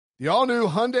The all-new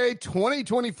Hyundai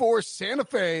 2024 Santa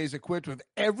Fe is equipped with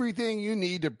everything you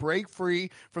need to break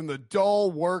free from the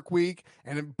dull work week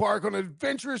and embark on an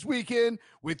adventurous weekend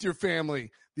with your family.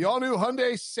 The all-new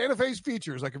Hyundai Santa Fe's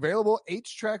features like available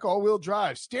H-Track all-wheel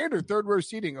drive, standard third-row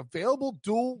seating, available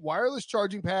dual wireless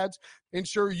charging pads,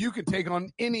 ensure you can take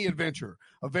on any adventure.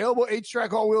 Available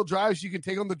H-Track all-wheel drives, you can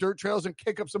take on the dirt trails and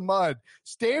kick up some mud.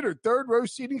 Standard third-row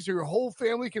seating so your whole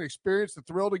family can experience the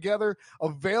thrill together.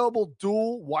 Available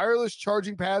dual wireless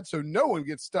charging pads so no one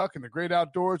gets stuck in the great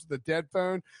outdoors with a dead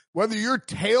phone. Whether you're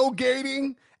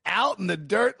tailgating out in the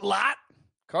dirt lot,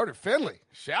 Carter Finley,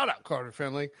 shout out Carter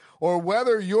Finley, or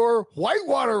whether you're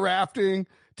whitewater rafting,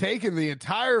 taking the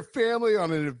entire family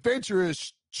on an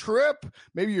adventurous trip,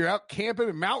 maybe you're out camping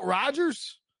in Mount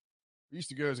Rogers. I used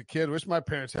to go as a kid. Wish my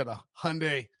parents had a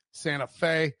Hyundai Santa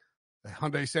Fe. The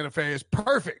Hyundai Santa Fe is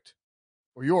perfect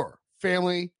for your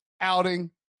family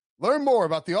outing. Learn more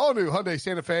about the all-new Hyundai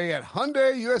Santa Fe at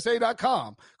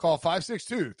HyundaiUSA.com. Call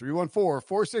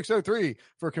 562-314-4603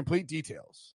 for complete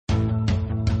details.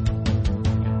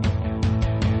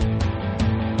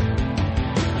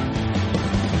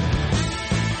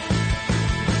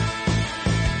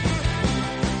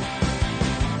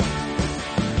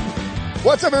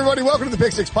 What's up, everybody? Welcome to the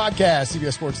Pick Six Podcast,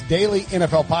 CBS Sports Daily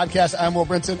NFL Podcast. I'm Will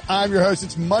Brinson. I'm your host.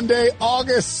 It's Monday,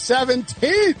 August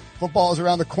 17th. Football is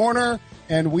around the corner,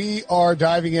 and we are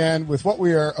diving in with what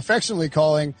we are affectionately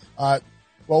calling,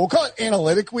 we'll call it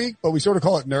Analytic Week, but we sort of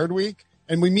call it Nerd Week.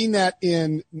 And we mean that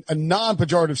in a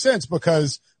non-pejorative sense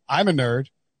because I'm a nerd.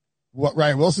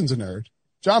 Ryan Wilson's a nerd.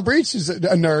 John Breach is a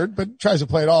nerd, but tries to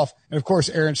play it off. And, of course,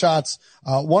 Aaron Schatz,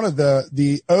 one of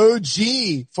the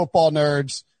OG football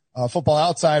nerds, Football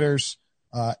Outsiders,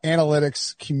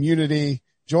 analytics community,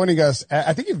 joining us.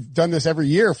 I think you've done this every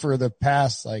year for the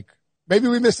past, maybe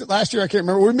we missed it last year. I can't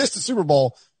remember. We missed the Super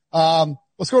Bowl.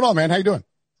 What's going on, man? How you doing?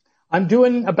 I'm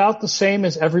doing about the same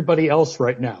as everybody else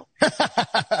right now.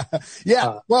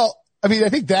 Yeah. Well, I mean, I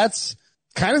think that's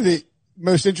kind of the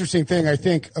most interesting thing, I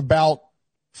think, about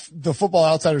the Football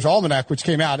Outsiders Almanac, which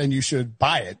came out, and you should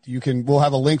buy it. We'll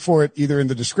have a link for it either in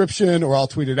the description or I'll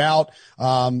tweet it out.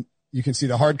 You can see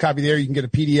the hard copy there. You can get a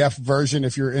PDF version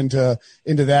if you're into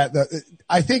that.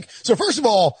 I think so. First of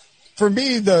all, for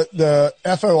me, the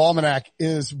FO Almanac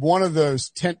is one of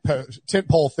those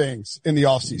tentpole things in the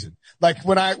off season. Like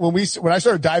when I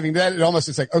started diving into that, it almost,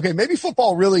 it's like, okay, maybe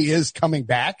football really is coming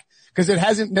back because it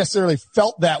hasn't necessarily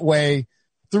felt that way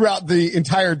throughout the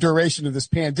entire duration of this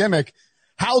pandemic.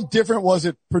 How different was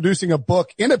it producing a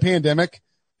book in a pandemic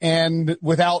and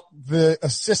without the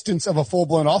assistance of a full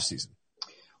blown off season?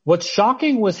 What's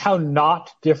shocking was how not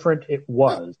different it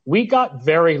was. We got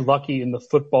very lucky in the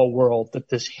football world that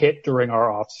this hit during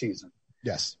our off season.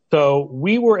 Yes. So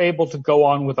we were able to go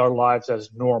on with our lives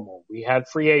as normal. We had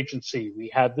free agency.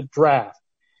 We had the draft.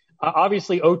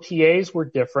 Obviously, OTAs were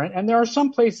different. And there are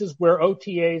some places where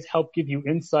OTAs help give you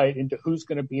insight into who's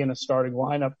going to be in a starting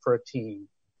lineup for a team.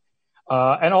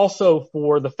 And also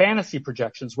for the fantasy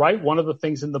projections, right? One of the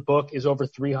things in the book is over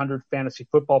 300 fantasy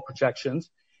football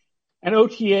projections. And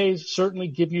OTAs certainly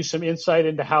give you some insight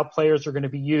into how players are going to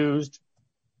be used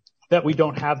that we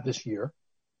don't have this year.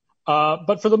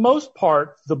 But for the most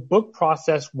part, the book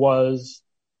process was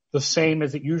the same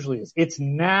as it usually is. It's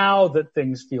now that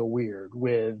things feel weird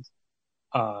with,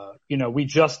 we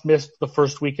just missed the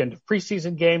first weekend of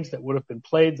preseason games that would have been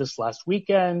played this last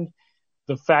weekend.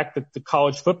 The fact that the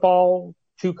college football,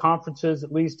 2 conferences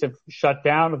at least, have shut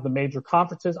down of the major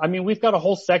conferences. I mean, we've got a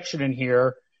whole section in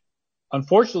here.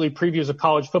 Unfortunately, previews a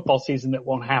college football season that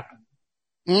won't happen.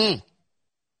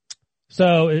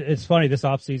 So it's funny, this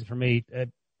offseason for me,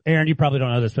 Aaron, you probably don't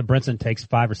know this, but Brinson takes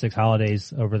 5 or 6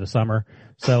 holidays over the summer.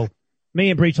 So me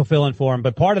and Breach will fill in for him.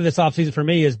 But part of this offseason for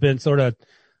me has been sort of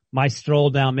my stroll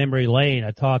down memory lane.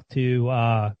 I talked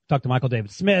to Michael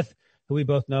David Smith, who we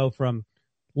both know from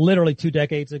literally 2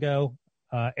 decades ago.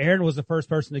 Aaron was the first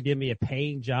person to give me a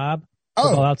paying job.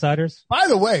 Football Outsiders. By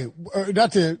the way,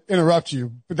 not to interrupt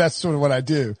you, but that's sort of what I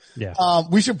do. Yeah.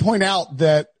 We should point out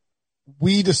that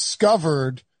we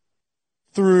discovered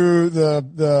through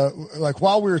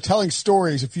while we were telling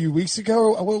stories a few weeks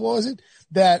ago, what was it?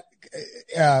 That,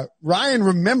 Ryan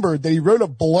remembered that he wrote a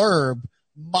blurb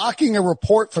mocking a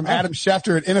report from Adam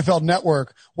Schefter at NFL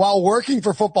Network while working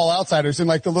for Football Outsiders in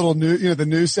the little the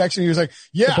news section. He was like,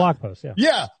 the blog post,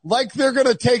 yeah, like they're going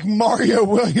to take Mario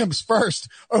Williams first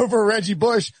over Reggie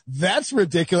Bush. That's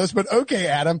ridiculous, but okay,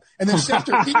 Adam. And then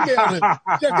Schefter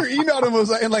emailed him,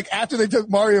 and after they took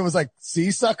Mario, was like, see,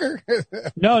 sucker?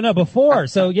 No, before.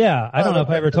 So yeah, I don't know if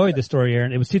I ever told you this story,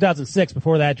 Aaron. It was 2006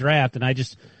 before that draft. And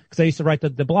because I used to write the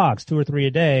blogs 2 or 3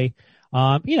 a day.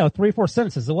 3 or 4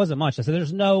 sentences. It wasn't much. I said,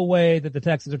 there's no way that the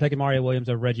Texans are taking Mario Williams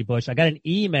over Reggie Bush. I got an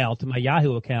email to my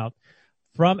Yahoo account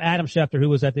from Adam Schefter, who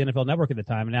was at the NFL Network at the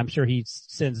time, and I'm sure he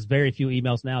sends very few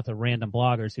emails now to random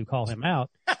bloggers who call him out,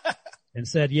 and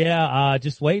said,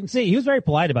 just wait and see. He was very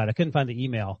polite about it. I couldn't find the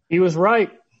email. He was right.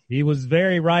 He was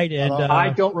very right. And I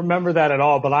don't remember that at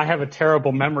all, but I have a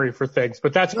terrible memory for things.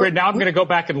 But that's great. Now I'm going to go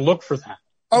back and look for that.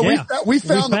 Oh, yeah. we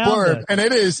found the blurb, and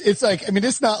it's like, I mean,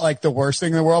 it's not like the worst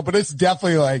thing in the world, but it's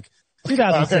definitely like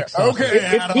 2006.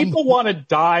 Okay. If people want to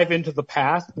dive into the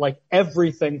past, like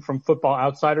everything from Football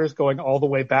Outsiders going all the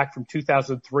way back from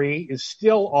 2003 is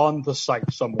still on the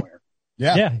site somewhere.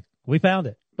 Yeah, we found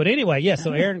it. But anyway,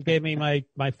 so Aaron gave me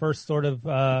my first sort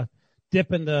of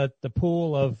dip in the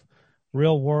pool of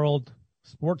real world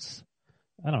sports.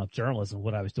 I don't know, journalism,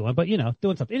 what I was doing, but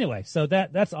doing something. Anyway, so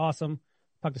that's awesome.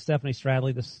 Talked to Stephanie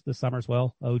Stradley this summer as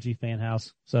well, OG fan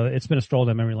house. So it's been a stroll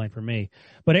down memory lane for me.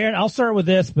 But Aaron, I'll start with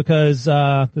this because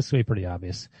this will be pretty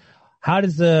obvious. How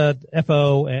does the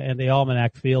FO and the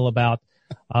Almanac feel about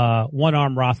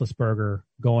one-arm Roethlisberger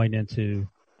going into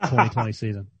 2020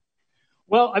 season?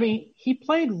 Well, I mean, he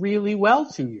played really well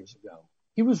 2 years ago.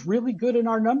 He was really good in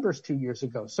our numbers 2 years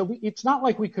ago. So it's not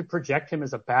like we could project him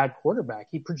as a bad quarterback.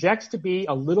 He projects to be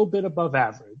a little bit above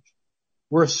average.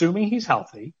 We're assuming he's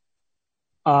healthy.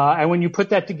 And when you put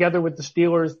that together with the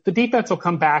Steelers, the defense will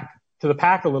come back to the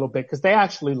pack a little bit because they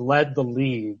actually led the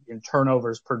league in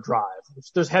turnovers per drive.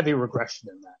 There's heavy regression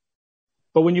in that.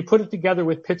 But when you put it together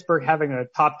with Pittsburgh having a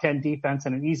top 10 defense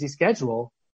and an easy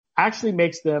schedule, actually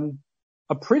makes them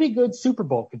a pretty good Super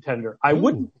Bowl contender. I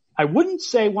wouldn't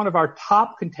say one of our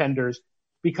top contenders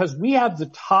because we have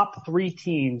the top 3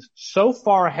 teams so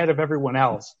far ahead of everyone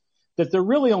else that there are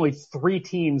really only 3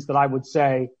 teams that I would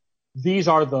say these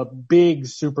are the big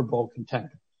Super Bowl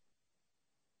contenders.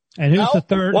 And who's the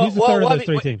third? Who's the third of those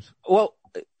 3 teams? Well,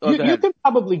 you can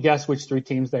probably guess which 3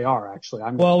 teams they are. Actually,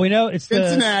 we know it's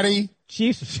Cincinnati, the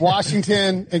Chiefs,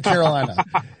 Washington, and Carolina.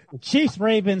 Chiefs,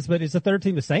 Ravens, but is the third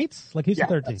team the Saints? Like who's the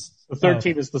third team? The third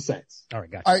team is the Saints. All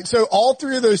right, gotcha. All right, so all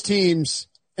 3 of those teams,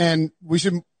 and we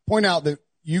should point out that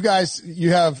you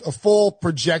have a full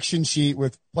projection sheet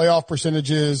with playoff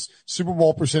percentages, Super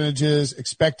Bowl percentages,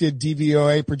 expected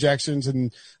DVOA projections,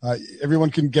 and everyone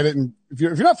can get it. And if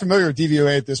you're not familiar with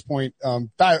DVOA at this point,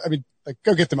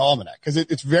 go get them Almanac because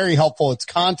it's very helpful. It's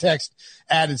context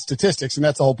added statistics, and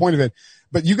that's the whole point of it.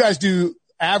 But you guys do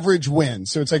average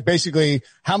wins, so it's like basically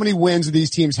how many wins do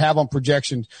these teams have on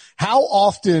projections? How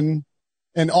often?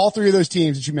 And all 3 of those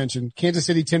teams that you mentioned, Kansas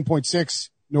City 10.6.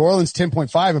 New Orleans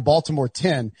 10.5 and Baltimore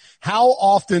 10. How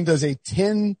often does a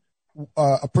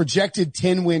projected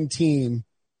 10-win team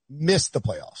miss the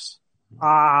playoffs?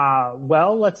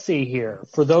 Well, let's see here.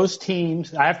 For those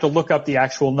teams, I have to look up the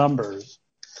actual numbers,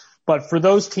 but for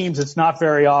those teams, it's not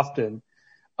very often.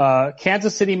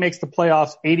 Kansas City makes the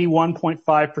playoffs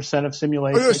 81.5% of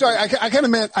simulations. Oh, sorry, I kind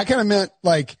of meant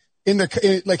like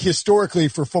like historically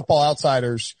for Football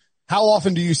Outsiders. How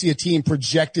often do you see a team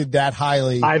projected that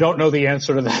highly? I don't know the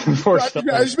answer to that,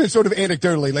 unfortunately. I just meant sort of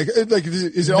anecdotally. Like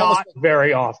is it not almost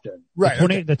very often? Right.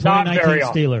 The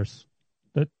 2019 Steelers.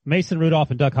 Mason Rudolph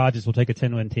and Duck Hodges will take a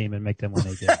 10-win team and make them win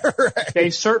again. Right. They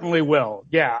certainly will.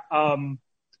 Yeah.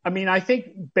 I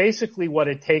think basically what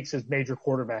it takes is major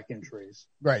quarterback injuries.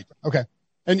 Right. Okay.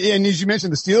 And as you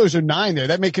mentioned, the Steelers are 9 there.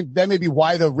 That may be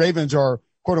why the Ravens are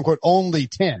quote unquote only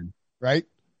 10, right?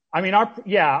 I mean,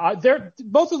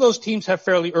 both of those teams have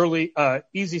fairly early,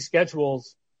 easy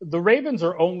schedules. The Ravens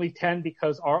are only 10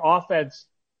 because our offense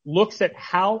looks at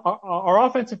our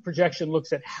offensive projection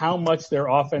looks at how much their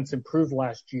offense improved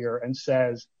last year and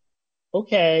says,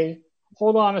 okay,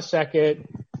 hold on a second.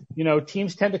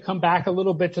 Teams tend to come back a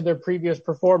little bit to their previous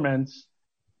performance.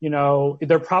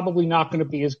 They're probably not going to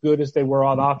be as good as they were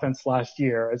on offense last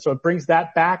year. And so it brings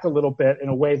that back a little bit in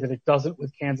a way that it doesn't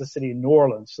with Kansas City and New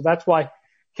Orleans. So that's why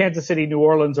Kansas City, New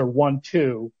Orleans are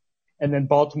 1-2, and then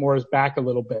Baltimore is back a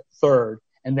little bit, 3rd,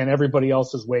 and then everybody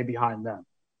else is way behind them.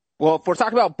 Well, if we're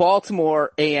talking about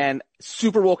Baltimore and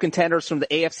Super Bowl contenders from the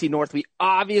AFC North, we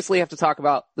obviously have to talk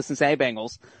about the Cincinnati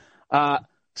Bengals.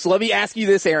 So let me ask you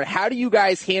this, Aaron. How do you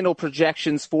guys handle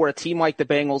projections for a team like the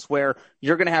Bengals where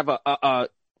you're going to have a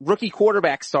rookie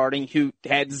quarterback starting who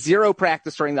had 0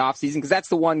 practice during the offseason? Because that's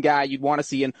the one guy you'd want to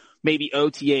see in maybe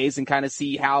OTAs and kind of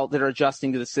see how they're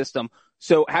adjusting to the system.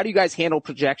 So how do you guys handle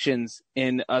projections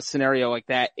in a scenario like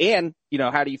that? And,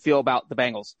 how do you feel about the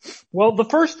Bengals? Well, the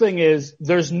first thing is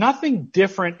there's nothing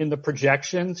different in the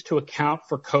projections to account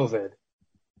for COVID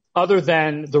other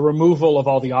than the removal of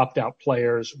all the opt-out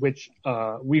players, which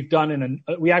we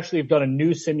actually have done a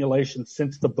new simulation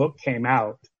since the book came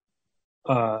out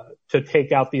to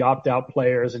take out the opt-out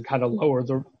players and kind of lower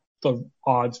the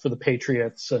odds for the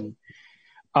Patriots.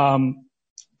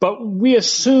 But we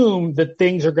assume that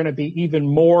things are going to be even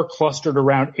more clustered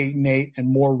around 8-8 and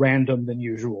more random than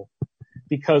usual,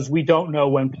 because we don't know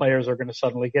when players are going to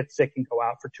suddenly get sick and go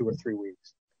out for 2 or 3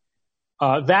 weeks.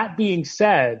 That being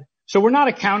said, so we're not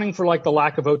accounting for like the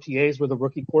lack of OTAs with a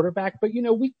rookie quarterback, but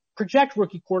we project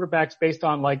rookie quarterbacks based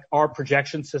on like our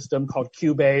projection system called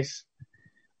Cubase,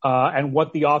 and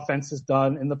what the offense has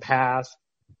done in the past.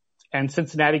 And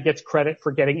Cincinnati gets credit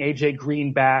for getting AJ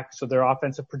Green back, so their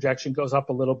offensive projection goes up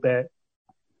a little bit.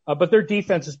 But their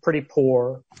defense is pretty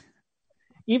poor.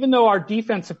 Even though our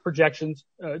defensive projections,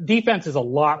 defense is a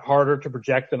lot harder to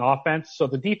project than offense, so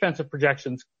the defensive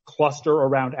projections cluster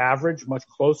around average much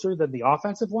closer than the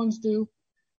offensive ones do.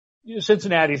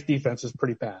 Cincinnati's defense is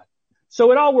pretty bad.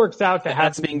 So it all works out to have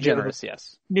that's being generous,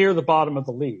 yes, near the bottom of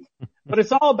the league. But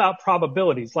it's all about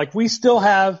probabilities. Like we still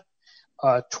have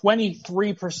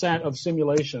 23% of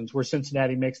simulations where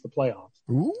Cincinnati makes the playoffs.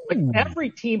 Ooh. Like every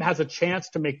team has a chance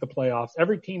to make the playoffs.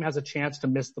 Every team has a chance to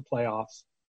miss the playoffs.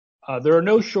 There are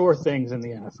no sure things in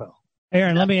the NFL.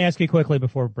 Aaron, let me ask you quickly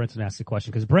before Brinson asks the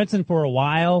question, because Brinson for a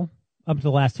while, up to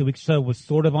the last 2 weeks or so, was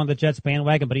sort of on the Jets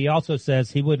bandwagon, but he also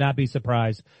says he would not be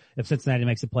surprised if Cincinnati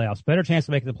makes the playoffs. Better chance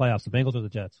of making the playoffs, the Bengals or the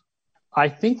Jets? I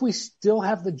think we still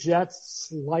have the Jets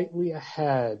slightly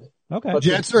ahead. Okay. But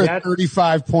Jets are at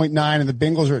 35.9 and the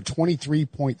Bengals are at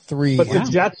 23.3. But the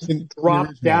Jets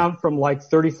dropped down from like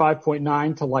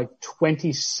 35.9 to like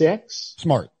 26.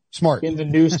 Smart. In the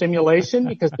new simulation,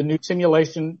 because the new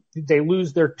simulation, they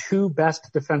lose their 2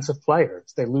 best defensive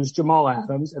players. They lose Jamal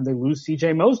Adams and they lose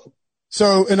CJ Mosley.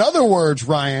 So in other words,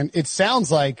 Ryan, it sounds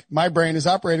like my brain is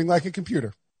operating like a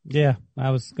computer. Yeah, I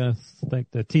was going to think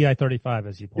the TI-35,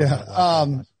 as you pointed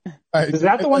out. Is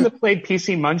that the one that played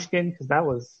PC Munchkin? Because that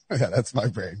was... Yeah, that's my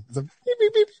brain. It's a beep,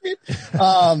 beep, beep, beep.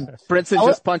 Brinson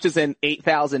just punches in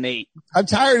 8008. I'm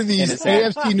tired of these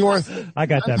AFC North. I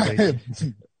got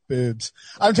that. Boobs.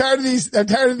 I'm tired of these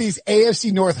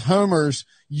AFC North homers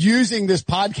using this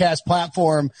podcast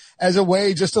platform as a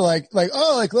way just to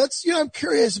let's, I'm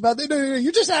curious about that. No,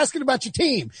 you're just asking about your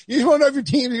team. You just want to know if your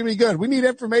team is going to be good. We need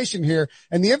information here.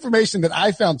 And the information that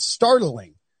I found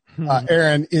startling,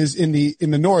 Aaron, is in the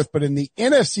North, but in the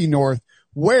NFC North,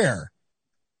 where,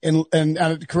 and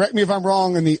correct me if I'm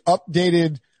wrong in the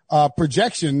updated,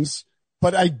 projections,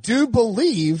 but I do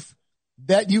believe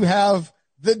that you have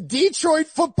the Detroit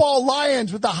Football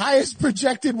Lions with the highest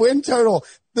projected win total.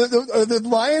 The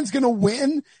Lions going to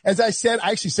win. As I said, I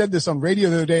actually said this on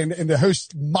radio the other day and the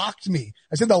host mocked me.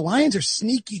 I said the Lions are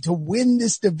sneaky to win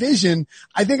this division.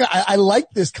 I think I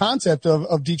like this concept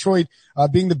of Detroit,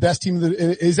 being the best team.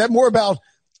 Is that more about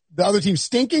the other team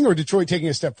stinking or Detroit taking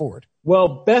a step forward?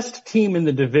 Well, best team in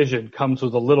the division comes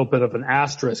with a little bit of an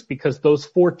asterisk because those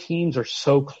 4 teams are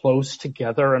so close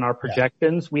together in our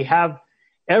projections. Yeah. We have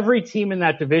every team in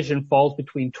that division falls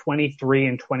between 23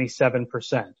 and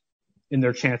 27% in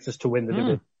their chances to win the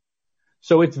division.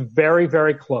 So it's very,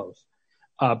 very close.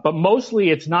 But mostly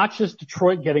it's not just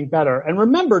Detroit getting better. And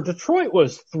remember, Detroit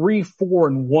was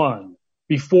 3-4-1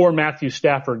 before Matthew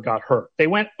Stafford got hurt. They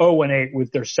went 0-8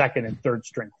 with their second and third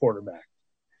string quarterback.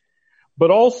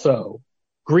 But also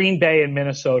Green Bay and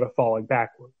Minnesota falling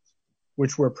backwards,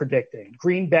 which we're predicting.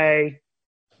 Green Bay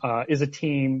is a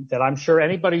team that I'm sure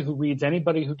anybody who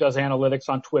does analytics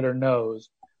on Twitter knows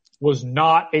was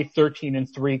not a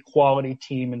 13-3 quality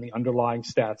team in the underlying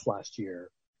stats last year.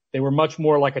 They were much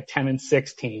more like a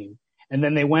 10-6 team. And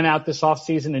then they went out this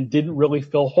offseason and didn't really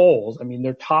fill holes. I mean,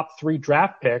 their top 3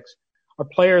 draft picks are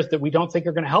players that we don't think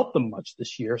are going to help them much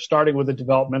this year, starting with a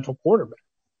developmental quarterback.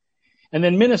 And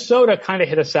then Minnesota kind of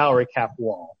hit a salary cap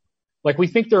wall. Like, we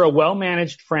think they're a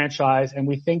well-managed franchise, and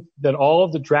we think that all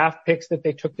of the draft picks that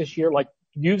they took this year, like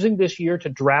using this year to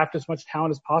draft as much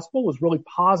talent as possible, was really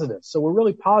positive. So we're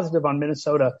really positive on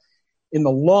Minnesota in the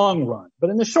long run.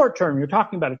 But in the short term, you're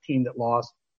talking about a team that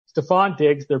lost Stephon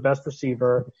Diggs, their best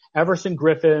receiver, Everson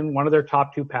Griffin, one of their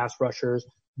top 2 pass rushers,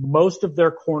 most of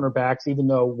their cornerbacks, even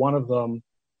though one of them,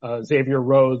 Xavier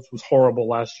Rhodes, was horrible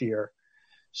last year.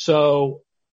 So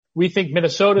we think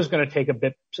Minnesota is going to take a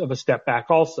bit of a step back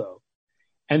also.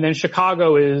 And then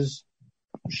Chicago is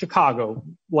Chicago,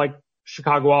 like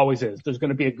Chicago always is. There's going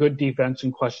to be a good defense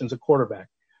and questions at quarterback.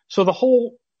 So the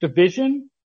whole division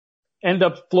end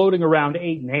up floating around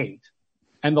 8-8,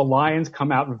 and the Lions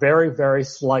come out very, very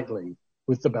slightly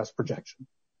with the best projection.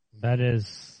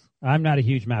 I'm not a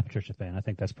huge Matt Patricia fan. I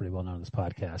think that's pretty well known on this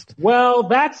podcast. Well,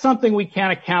 that's something we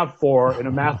can't account for in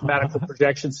a mathematical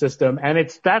projection system,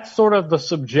 and that's sort of the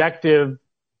subjective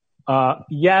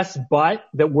yes, but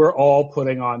that we're all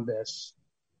putting on this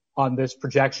on this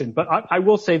projection. But I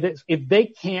will say this, if they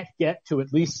can't get to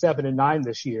at least 7-9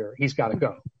 this year, he's got to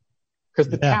go because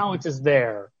the talent is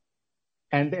there.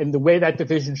 And the way that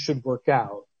division should work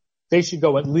out, they should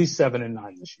go at least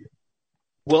 7-9 this year.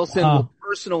 Wilson will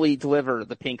personally deliver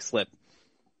the pink slip.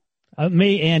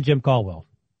 Me and Jim Caldwell,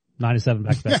 97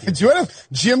 back-to-back. Do you know if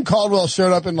Jim Caldwell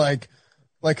showed up in like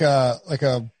a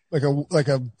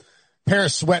pair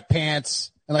of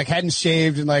sweatpants and like hadn't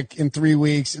shaved in 3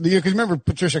 weeks? Because remember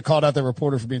Patricia called out the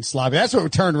reporter for being sloppy. That's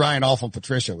what turned Ryan off on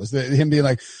Patricia, was him being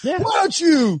like, why don't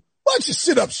you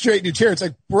sit up straight in your chair? It's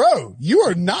like, bro, you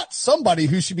are not somebody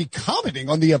who should be commenting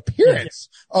on the appearance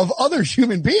of other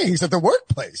human beings at the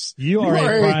workplace. You are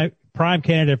a prime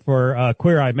candidate for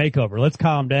Queer Eye Makeover. Let's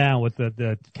calm down with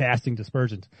the casting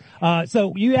dispersions.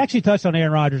 So you actually touched on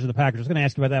Aaron Rodgers of the Packers. I was going to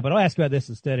ask you about that, but I'll ask you about this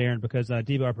instead, Aaron, because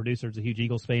Devo, our producer, is a huge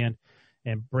Eagles fan,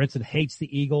 and Brinson hates the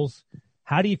Eagles.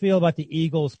 How do you feel about the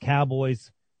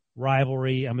Eagles-Cowboys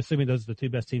rivalry? I'm assuming those are the two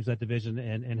best teams in that division,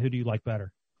 and who do you like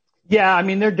better? Yeah, I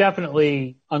mean, they're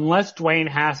definitely, unless Dwayne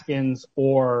Haskins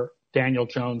or Daniel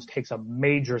Jones takes a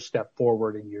major step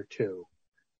forward in year 2,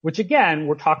 which again,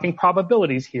 we're talking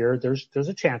probabilities here. There's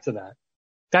a chance of that.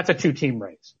 That's a 2-team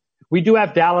race. We do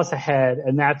have Dallas ahead,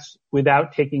 and that's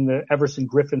without taking the Everson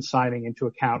Griffin signing into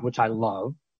account, which I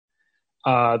love.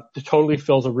 It totally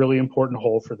fills a really important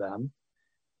hole for them.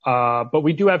 But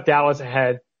we do have Dallas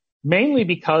ahead, mainly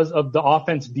because of the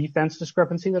offense-defense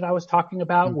discrepancy that I was talking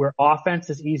about, where offense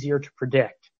is easier to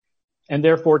predict. And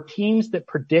therefore, teams that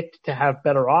predict to have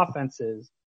better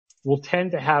offenses will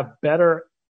tend to have better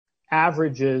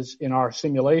averages in our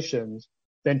simulations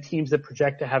than teams that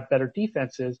project to have better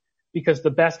defenses, because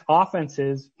the best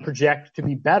offenses project to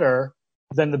be better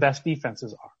than the best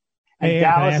defenses are. And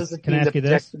Dallas is a team that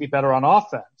projects to be better on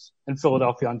offense and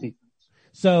Philadelphia on defense.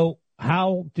 So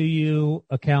how do you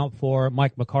account for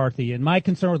Mike McCarthy? And my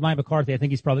concern with Mike McCarthy, I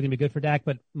think he's probably going to be good for Dak,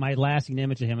 but my lasting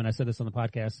image of him, and I said this on the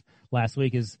podcast last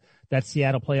week, is that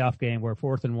Seattle playoff game where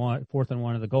 4th and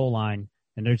 1 at the goal line,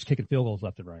 and they're just kicking field goals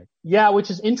left and right. Yeah,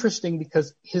 which is interesting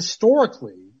because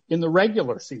historically, in the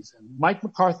regular season, Mike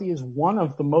McCarthy is one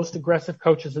of the most aggressive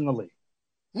coaches in the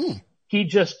league. He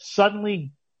just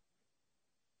suddenly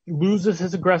loses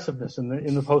his aggressiveness in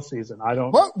the postseason. I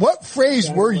don't. What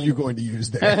phrase were you going to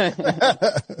use there?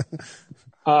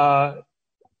 I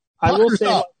will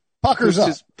say, puckers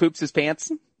up. Poops his pants.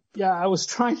 Yeah, I was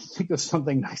trying to think of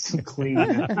something nice and clean.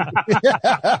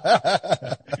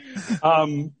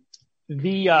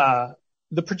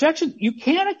 The projection, you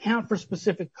can't account for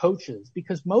specific coaches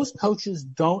because most coaches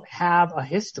don't have a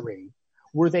history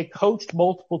where they coached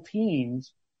multiple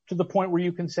teams to the point where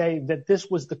you can say that this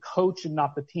was the coach and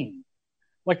not the team.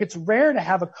 Like, it's rare to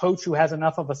have a coach who has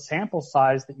enough of a sample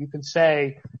size that you can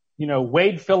say,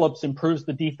 Wade Phillips improves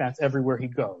the defense everywhere he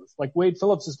goes. Like, Wade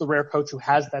Phillips is the rare coach who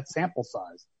has that sample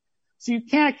size. So you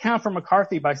can't account for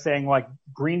McCarthy by saying, like,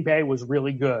 Green Bay was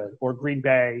really good or Green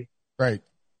Bay. Right.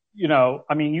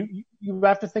 I mean, you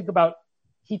have to think about,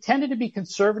 he tended to be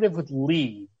conservative with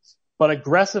leads, but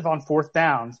aggressive on 4th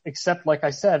downs, except, like I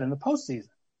said, in the postseason.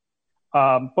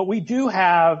 But we do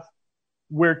have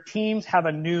where teams have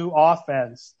a new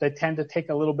offense, they tend to take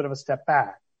a little bit of a step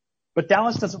back. But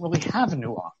Dallas doesn't really have a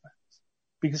new offense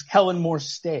because Kellen Moore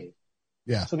stayed.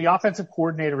 Yeah. So the offensive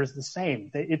coordinator is the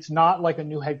same. It's not like a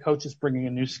new head coach is bringing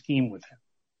a new scheme with him.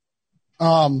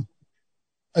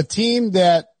 A team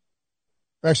that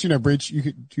actually, no, Breach,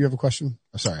 do you have a question?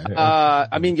 Oh, sorry.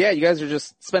 I mean, yeah, you guys are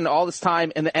just spending all this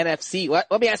time in the NFC.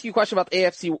 Let me ask you a question about the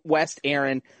AFC West,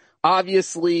 Aaron.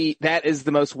 Obviously, that is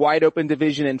the most wide open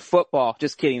division in football.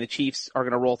 Just kidding. The Chiefs are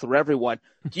going to roll through everyone.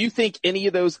 Do you think any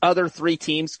of those other 3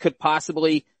 teams could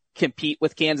possibly compete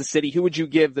with Kansas City? Who would you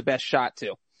give the best shot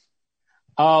to?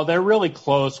 Oh, they're really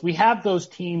close. We have those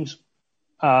teams,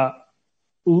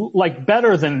 like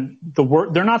better than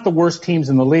they're not the worst teams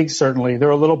in the league, certainly. They're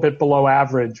a little bit below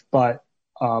average, but,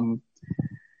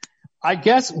 I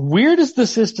guess weird as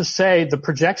this is to say, the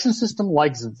projection system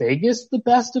likes Vegas the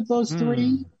best of those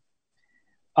 3.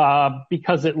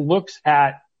 Because it looks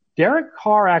at Derek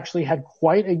Carr actually had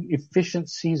quite an efficient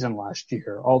season last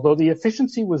year, although the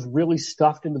efficiency was really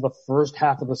stuffed into the first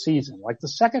half of the season. Like the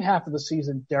second half of the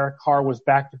season, Derek Carr was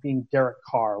back to being Derek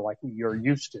Carr like you're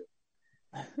used to.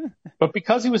 But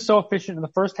because he was so efficient in the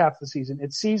first half of the season,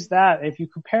 it sees that if you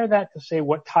compare that to say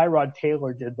what Tyrod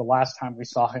Taylor did the last time we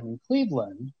saw him in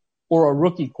Cleveland, or a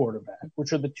rookie quarterback,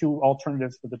 which are the 2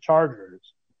 alternatives for the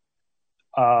Chargers,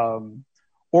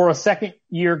 or a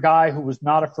second-year guy who was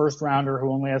not a first-rounder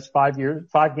who only has 5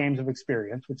 games of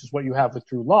experience, which is what you have with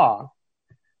Drew Lock,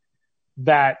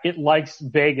 that it likes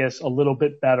Vegas a little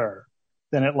bit better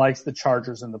than it likes the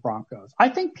Chargers and the Broncos. I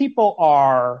think people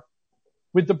are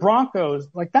with the Broncos,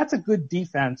 like that's a good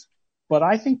defense, but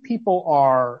I think people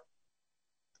are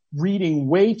reading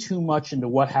way too much into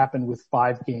what happened with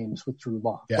 5 games with Drew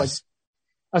Lock. Yes. Like,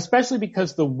 especially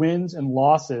because the wins and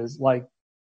losses, like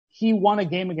he won a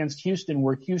game against Houston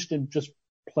where Houston just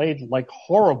played like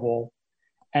horrible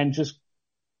and just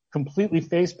completely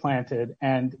face planted.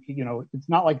 And, you know, it's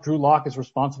not like Drew Lock is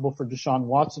responsible for Deshaun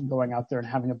Watson going out there and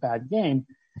having a bad game.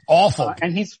 Awful.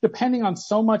 And he's depending on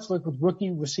so much like with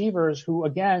rookie receivers who,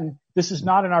 again, this is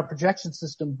not in our projection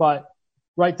system, but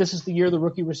right, this is the year the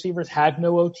rookie receivers had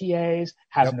no OTAs,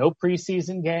 have no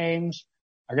preseason games,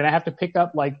 are going to have to pick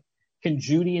up like, can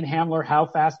Judy and Hamler, how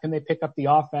fast can they pick up the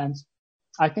offense?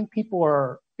 I think people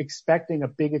are expecting a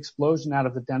big explosion out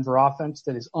of the Denver offense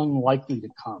that is unlikely to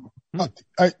come.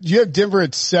 You have Denver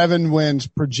at 7 wins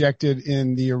projected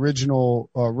in the original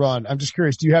run. I'm just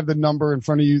curious, do you have the number in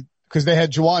front of you? Because they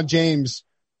had Juwan James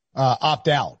opt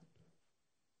out.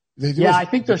 I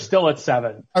think they're still at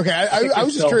 7. Okay, I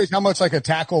was just curious how much like a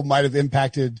tackle might have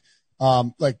impacted.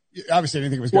 Like obviously I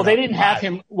didn't think it was. Well, they didn't have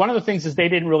him. One of the things is they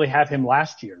didn't really have him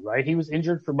last year, right? He was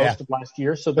injured for most of last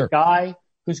year, so the guy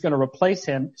who's going to replace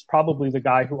him is probably the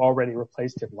guy who already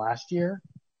replaced him last year.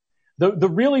 The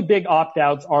really big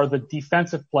opt-outs are the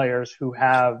defensive players who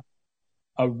have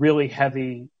a really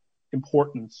heavy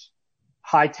importance.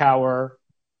 Hightower,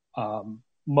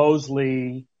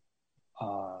 Mosley,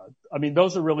 I mean,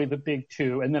 those are really the big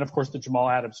 2. And then, of course, the Jamal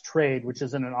Adams trade, which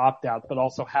isn't an opt-out, but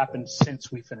also happened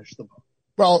since we finished the book.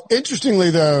 Well, interestingly,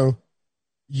 though,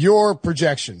 your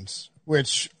projections,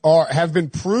 which have been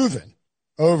proven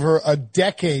over a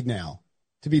decade now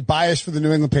to be biased for the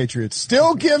New England Patriots,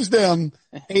 still gives them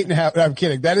 8.5. I'm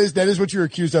kidding. That is what you're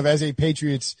accused of as a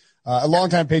Patriots, a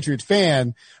longtime Patriots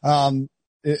fan.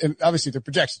 And obviously they're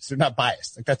projections. They're not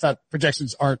biased. Like that's not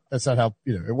how,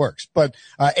 it works. But,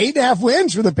 8.5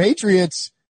 wins for the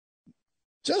Patriots,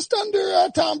 just under,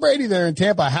 Tom Brady there in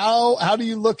Tampa. How do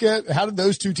you look at, how did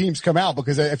those 2 teams come out?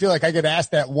 Because I feel like I get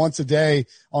asked that once a day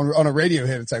on a radio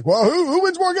hit. It's like, well, who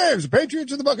wins more games, the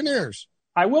Patriots or the Buccaneers?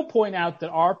 I will point out that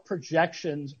our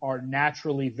projections are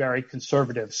naturally very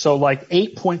conservative. So like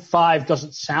 8.5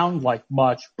 doesn't sound like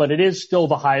much, but it is still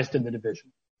the highest in the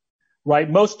division. Right?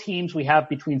 Most teams we have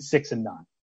between 6 and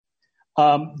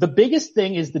 9. The biggest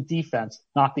thing is the defense,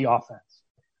 not the offense.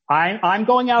 I'm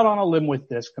going out on a limb with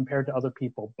this compared to other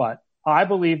people, but I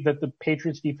believe that the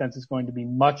Patriots defense is going to be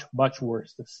much, much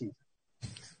worse this season.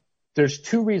 There's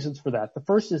 2 reasons for that. The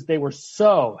first is they were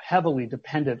so heavily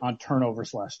dependent on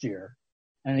turnovers last year.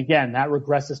 And again, that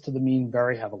regresses to the mean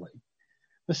very heavily.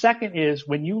 The second is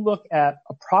when you look at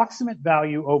approximate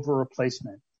value over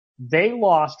replacement, they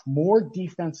lost more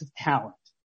defensive talent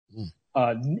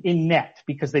in net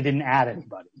because they didn't add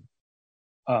anybody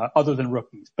other than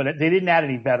rookies, but they didn't add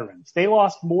any veterans. They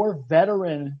lost more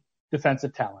veteran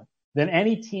defensive talent than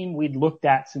any team we'd looked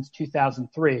at since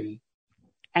 2003,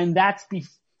 and that's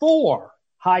before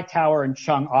Hightower and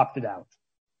Chung opted out.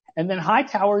 And then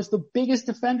Hightower is the biggest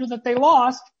defender that they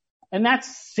lost, and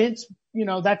that's since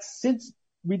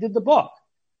we did the book.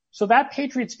 So that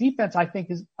Patriots defense, I think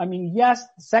yes,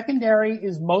 the secondary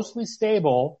is mostly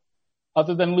stable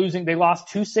other than losing. They lost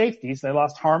 2 safeties. They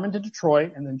lost Harmon to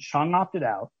Detroit and then Chung opted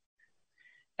out.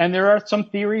 And there are some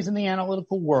theories in the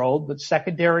analytical world that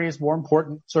secondary is more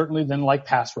important certainly than like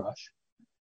pass rush.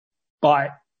 But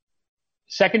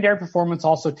secondary performance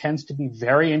also tends to be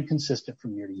very inconsistent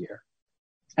from year to year.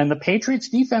 And the Patriots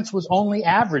defense was only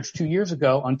average 2 years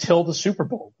ago until the Super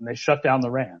Bowl when they shut down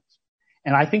the Rams.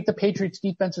 And I think the Patriots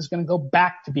defense is going to go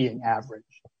back to being average.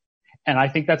 And I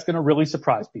think that's going to really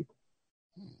surprise people.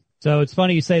 So it's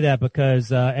funny you say that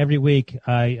because every week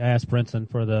I ask Brinson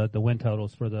for the win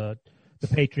totals for the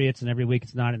Patriots, and every week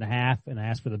it's 9.5, and I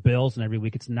ask for the Bills, and every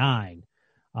week it's 9.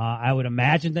 I would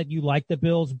imagine that you like the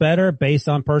Bills better based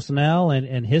on personnel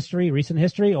and history, recent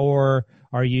history, or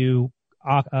are you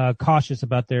cautious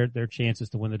about their chances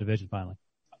to win the division finally?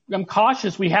 I'm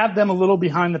cautious. We have them a little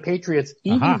behind the Patriots,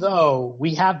 even though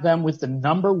we have them with the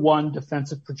number 1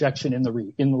 defensive projection in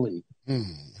the league.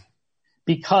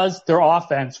 Because their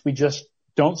offense, we just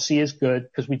don't see as good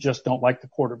because we just don't like the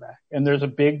quarterback. And there's a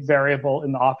big variable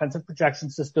in the offensive projection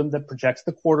system that projects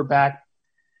the quarterback,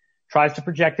 tries to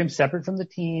project him separate from the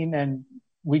team. And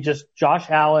Josh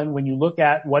Allen, when you look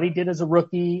at what he did as a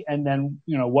rookie and then,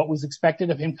 what was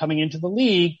expected of him coming into the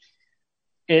league,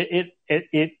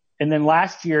 and then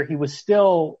last year he was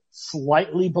still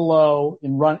slightly below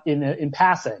in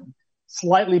passing,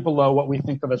 slightly below what we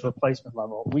think of as replacement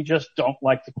level. We just don't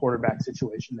like the quarterback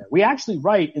situation there. We actually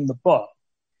write in the book,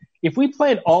 if we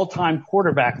played all-time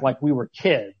quarterback like we were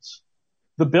kids,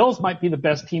 the Bills might be the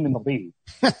best team in the league.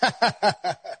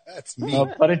 That's me.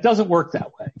 But it doesn't work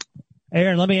that way.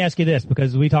 Aaron, let me ask you this,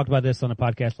 because we talked about this on a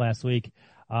podcast last week.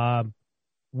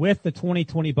 With the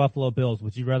 2020 Buffalo Bills,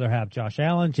 would you rather have Josh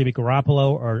Allen, Jimmy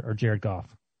Garoppolo, or Jared Goff?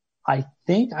 I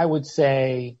think I would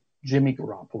say Jimmy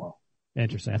Garoppolo.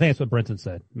 Interesting. I think that's what Brenton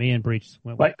said. Me and Breach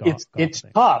went with But Goff. it's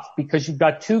tough because you've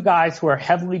got two guys who are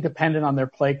heavily dependent on their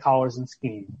play callers and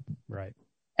scheme. Right.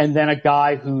 And then a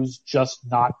guy who's just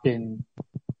not been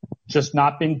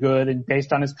good, and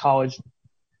based on his college,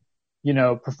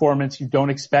 performance, you don't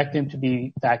expect him to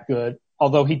be that good.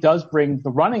 Although he does bring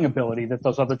the running ability that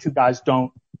those other two guys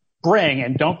don't bring,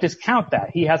 and don't discount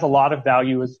that. He has a lot of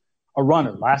value as a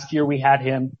runner. Last year we had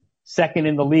him second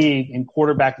in the league in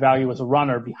quarterback value as a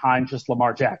runner behind just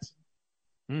Lamar Jackson.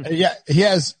 Yeah,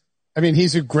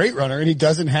 he's a great runner, and he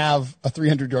doesn't have a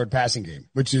 300-yard passing game,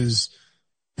 which is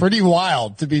pretty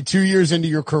wild to be 2 years into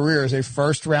your career as a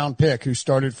first-round pick who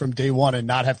started from day one and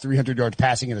not have 300 yards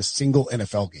passing in a single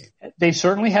NFL game. They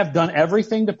certainly have done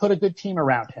everything to put a good team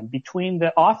around him. Between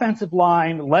the offensive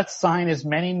line, let's sign as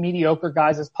many mediocre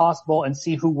guys as possible and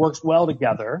see who works well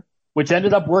together, which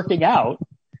ended up working out.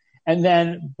 And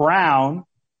then Brown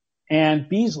and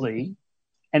Beasley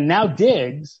and now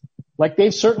Diggs, like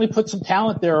they've certainly put some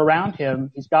talent there around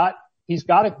him. He's got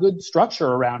a good structure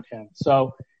around him.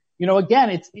 So,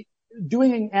 again,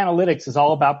 doing analytics is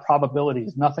all about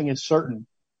probabilities. Nothing is certain.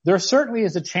 There certainly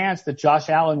is a chance that Josh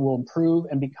Allen will improve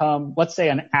and become, let's say,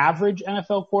 an average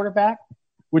NFL quarterback,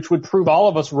 which would prove all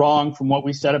of us wrong from what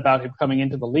we said about him coming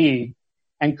into the league.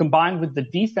 And combined with the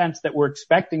defense that we're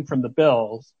expecting from the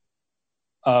Bills,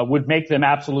 would make them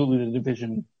absolutely the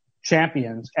division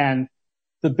champions. And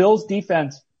the Bills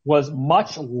defense was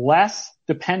much less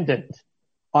dependent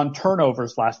on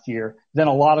turnovers last year than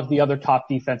a lot of the other top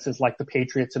defenses like the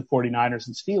Patriots and 49ers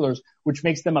and Steelers, which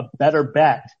makes them a better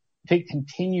bet to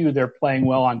continue their playing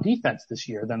well on defense this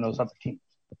year than those other teams.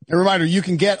 A reminder, you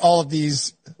can get all of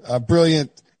these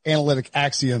brilliant analytic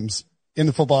axioms in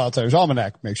the Football Outsiders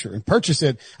Almanac. Make sure and purchase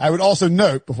it. I would also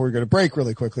note, before we go to break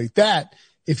really quickly, that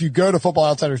if you go to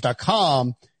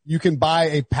footballoutsiders.com, you can buy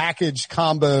a package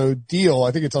combo deal.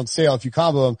 I think it's on sale if you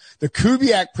combo them. The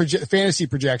Kubiak fantasy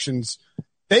projections,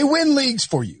 they win leagues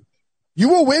for you. You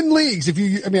will win leagues if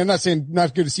I'm not saying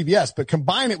not go to CBS, but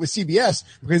combine it with CBS,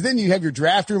 because then you have your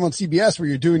draft room on CBS where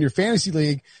you're doing your fantasy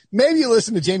league. Maybe you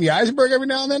listen to Jamie Eisenberg every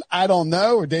now and then. I don't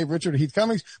know, or Dave Richard or Heath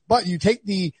Cummings, but you take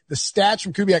the stats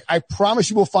from Kubiak. I promise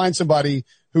you will find somebody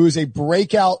who is a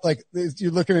breakout. Like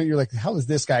you're looking at it, you're like, how is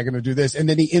this guy going to do this? And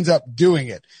then he ends up doing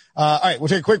it. All right. We'll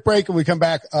take a quick break and we come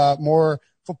back, more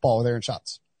football with Aaron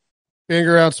Schatz. Being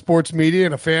around sports media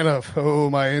and a fan of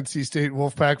my NC State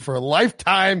Wolfpack for a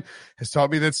lifetime has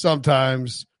taught me that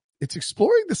sometimes it's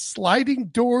exploring the sliding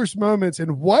doors moments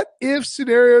and what if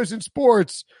scenarios in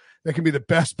sports that can be the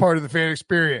best part of the fan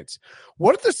experience.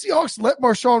 What if the Seahawks let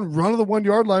Marshawn run to the 1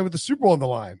 yard line with the Super Bowl on the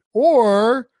line?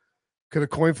 Or could a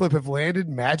coin flip have landed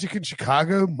Magic in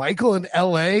Chicago, Michael in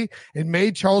LA, and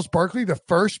made Charles Barkley the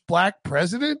first black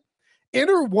president?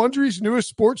 Enter Wondery's newest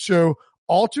sports show,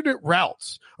 Alternate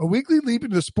Routes, a weekly leap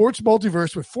into the sports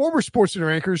multiverse with former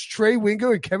SportsCenter anchors Trey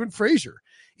Wingo and Kevin Frazier.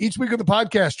 Each week on the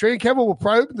podcast, Trey and Kevin will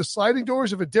pry open the sliding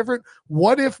doors of a different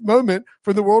what-if moment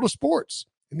from the world of sports.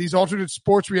 In these alternate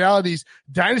sports realities,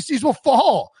 dynasties will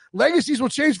fall, legacies will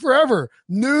change forever,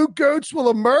 new GOATs will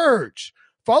emerge.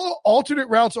 Follow Alternate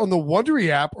Routes on the Wondery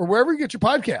app or wherever you get your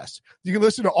podcasts. You can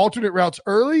listen to Alternate Routes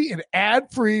early and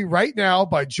ad-free right now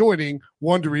by joining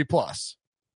Wondery Plus.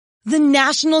 The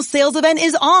national sales event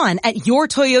is on at your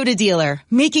Toyota dealer,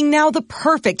 making now the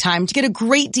perfect time to get a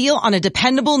great deal on a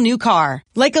dependable new car.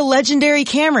 Like a legendary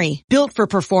Camry, built for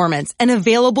performance and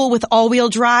available with all-wheel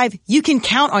drive, you can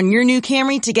count on your new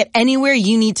Camry to get anywhere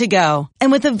you need to go.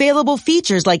 And with available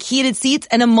features like heated seats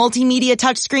and a multimedia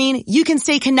touchscreen, you can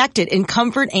stay connected in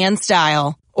comfort and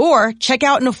style. Or check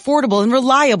out an affordable and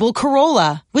reliable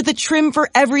Corolla with a trim for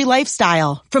every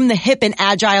lifestyle, from the hip and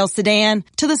agile sedan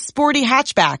to the sporty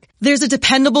hatchback. There's a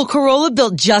dependable Corolla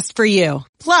built just for you.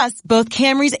 Plus, both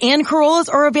Camrys and Corollas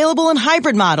are available in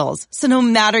hybrid models, so no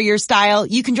matter your style,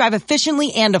 you can drive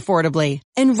efficiently and affordably.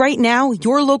 And right now,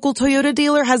 your local Toyota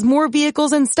dealer has more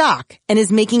vehicles in stock and is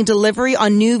making delivery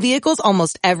on new vehicles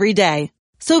almost every day.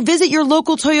 So visit your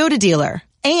local Toyota dealer.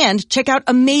 And check out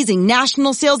amazing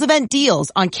national sales event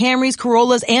deals on Camrys,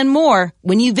 Corollas, and more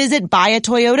when you visit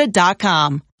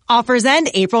buyatoyota.com. Offers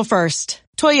end April 1st.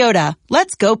 Toyota,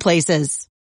 let's go places.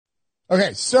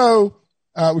 Okay, so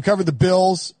we covered the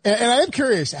Bills, and I am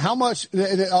curious how much.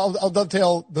 I'll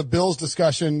dovetail the Bills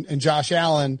discussion and Josh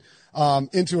Allen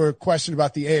into a question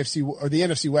about the AFC or the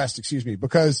NFC West,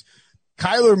 because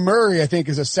Kyler Murray, I think,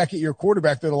 is a second-year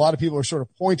quarterback that a lot of people are sort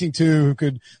of pointing to.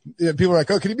 People are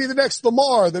like, oh, could he be the next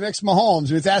Lamar, the next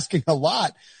Mahomes? It's asking a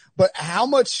lot. But how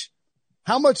much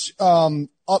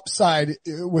upside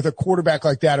with a quarterback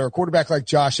like that or a quarterback like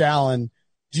Josh Allen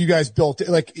do you guys build?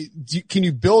 Like, can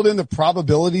you build in the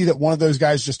probability that one of those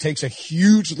guys just takes a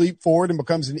huge leap forward and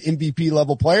becomes an MVP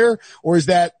level player? Or is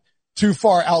that too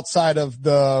far outside of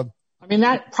the I mean,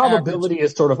 that probability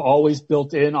is sort of always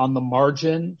built in on the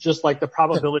margin, just like the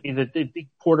probability that the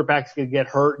quarterback's going to get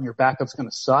hurt and your backup's going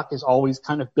to suck is always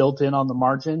kind of built in on the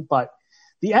margin. But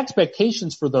the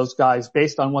expectations for those guys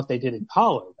based on what they did in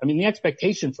college, I mean, the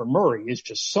expectation for Murray is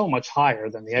just so much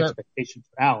higher than the expectation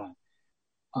for Allen.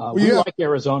 We like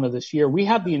Arizona this year. We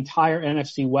have the entire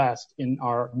NFC West in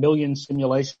our million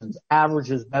simulations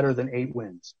averages better than 8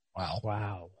 wins.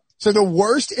 Wow. So the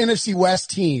worst NFC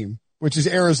West team, which is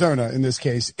Arizona in this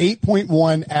case,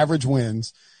 8.1 average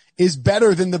wins, is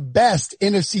better than the best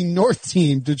NFC North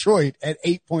team, Detroit, at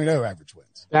 8.0 average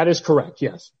wins. That is correct,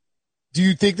 yes. Do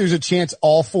you think there's a chance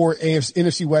all 4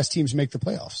 NFC West teams make the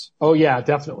playoffs? Oh, yeah,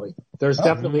 definitely. There's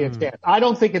definitely a chance. I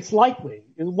don't think it's likely.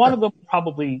 One of them will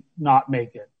probably not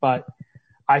make it, but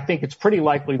I think it's pretty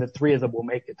likely that 3 of them will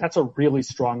make it. That's a really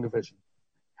strong division.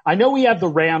 I know we have the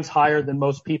Rams higher than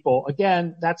most people.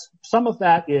 Again, some of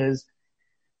that is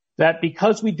that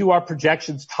because we do our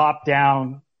projections top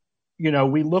down,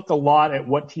 we look a lot at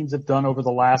what teams have done over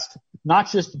the last, not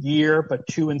just year, but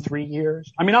 2 and 3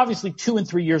 years. I mean, obviously 2 and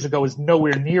 3 years ago is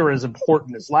nowhere near as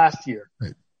important as last year,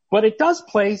 right. But it does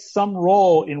play some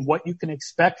role in what you can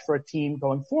expect for a team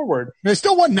going forward. They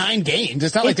still won 9 games.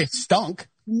 It's not like they stunk.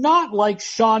 Not like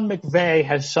Sean McVay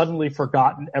has suddenly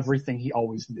forgotten everything he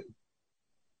always knew,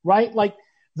 right? Like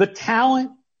the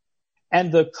talent and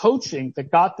the coaching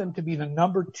that got them to be the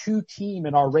number 2 team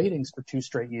in our ratings for 2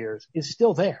 straight years is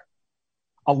still there.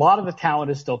 A lot of the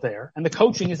talent is still there, and the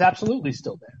coaching is absolutely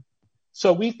still there.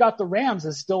 So we've got the Rams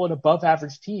as still an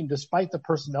above-average team despite the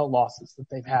personnel losses that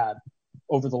they've had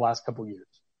over the last couple of years.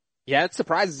 Yeah, it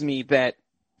surprises me that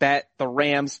the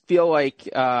Rams feel like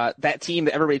that team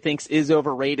that everybody thinks is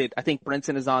overrated. I think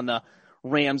Brinson is on the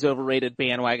Rams overrated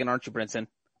bandwagon, aren't you, Brinson?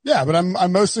 Yeah, but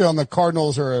I'm mostly on the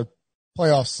Cardinals or a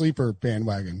playoff sleeper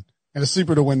bandwagon and a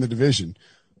sleeper to win the division.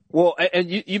 Well, and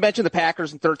you mentioned the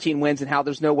Packers and 13 wins and how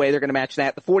there's no way they're going to match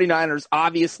that. The 49ers,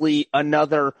 obviously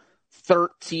another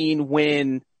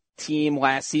 13-win team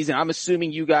last season. I'm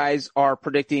assuming you guys are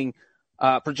projecting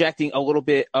a little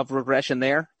bit of regression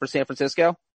there for San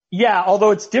Francisco. Yeah,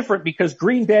 although it's different because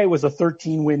Green Bay was a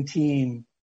 13-win team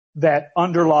that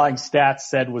underlying stats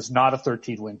said was not a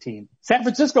 13-win team. San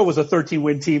Francisco was a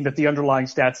 13-win team that the underlying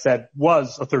stats said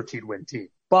was a 13-win team.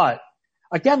 But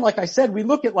again, like I said, we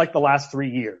look at like the last 3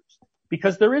 years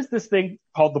because there is this thing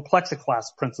called the plexiglass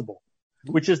principle,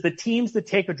 which is the teams that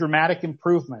take a dramatic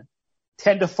improvement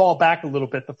tend to fall back a little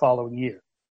bit the following year.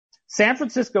 San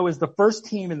Francisco is the first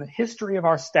team in the history of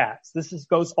our stats.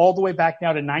 Goes all the way back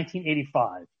now to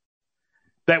 1985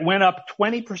 that went up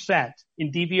 20%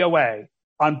 in DVOA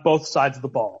on both sides of the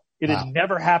ball. It had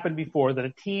never happened before that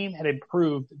a team had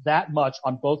improved that much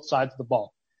on both sides of the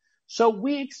ball. So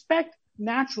we expect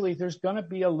naturally there's going to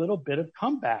be a little bit of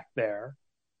comeback there,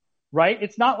 right?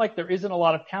 It's not like there isn't a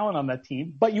lot of talent on that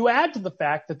team, but you add to the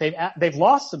fact that they've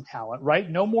lost some talent, right?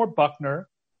 No more Buckner,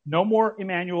 no more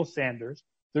Emmanuel Sanders.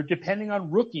 They're depending on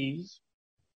rookies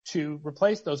to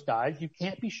replace those guys. You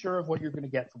can't be sure of what you're going to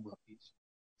get from rookies.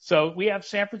 So we have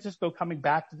San Francisco coming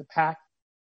back to the pack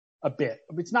a bit.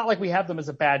 It's not like we have them as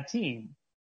a bad team.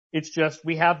 It's just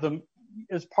we have them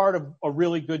as part of a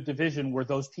really good division where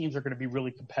those teams are going to be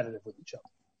really competitive with each other.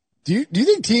 Do you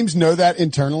think teams know that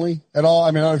internally at all? I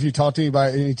mean, I don't know if you talk to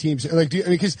any teams, like,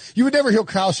 because you would never hear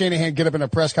Kyle Shanahan get up in a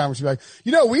press conference and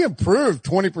be like, we improved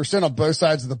 20% on both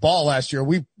sides of the ball last year.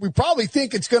 We probably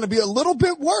think it's going to be a little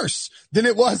bit worse than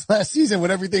it was last season when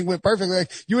everything went perfectly.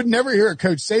 Like, you would never hear a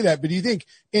coach say that, but do you think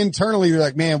internally you're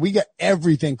like, man, we got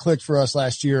everything clicked for us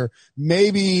last year.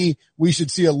 Maybe we should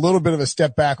see a little bit of a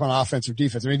step back on offense or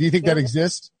defense. I mean, do you think that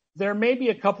exists? There may be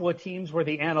a couple of teams where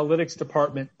the analytics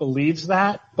department believes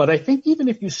that, but I think even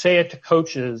if you say it to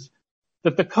coaches,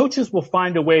 that the coaches will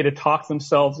find a way to talk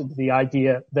themselves into the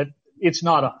idea that it's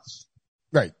not us.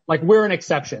 Right. Like we're an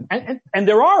exception. And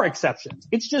there are exceptions.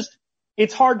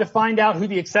 It's hard to find out who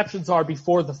the exceptions are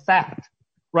before the fact,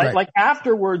 right? Like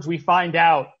afterwards we find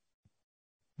out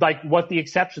like what the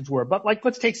exceptions were. But like,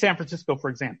 let's take San Francisco, for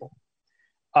example.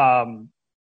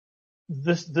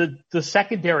 The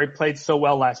secondary played so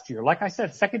well last year. Like I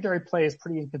said, secondary play is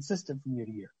pretty inconsistent from year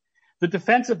to year. The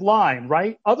defensive line,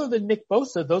 right? Other than Nick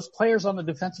Bosa, those players on the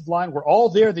defensive line were all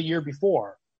there the year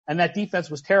before, and that defense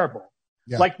was terrible.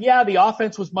 Yeah. The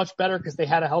offense was much better because they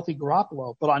had a healthy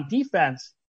Garoppolo, but on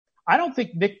defense, I don't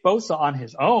think Nick Bosa on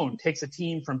his own takes a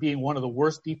team from being one of the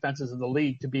worst defenses in the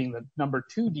league to being the number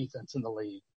 2 defense in the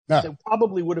league. No. It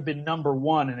probably would have been number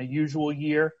 1 in a usual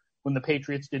year when the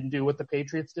Patriots didn't do what the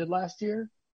Patriots did last year.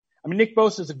 I mean, Nick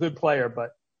Bosa is a good player,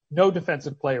 but no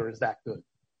defensive player is that good.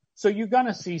 So you're going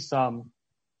to see some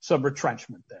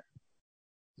retrenchment there.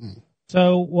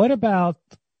 So what about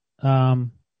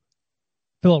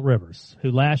Phillip Rivers,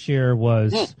 who last year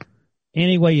was,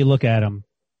 any way you look at him,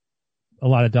 a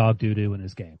lot of dog doo-doo in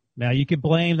his game. Now you could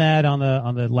blame that on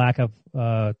the lack of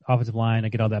offensive line. I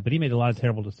get all that, but he made a lot of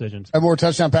terrible decisions. Have more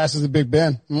touchdown passes than Big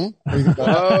Ben.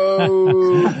 Oh,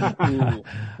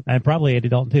 and probably Andy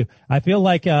Dalton too. I feel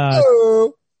like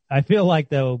though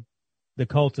the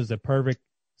Colts is a perfect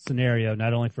scenario,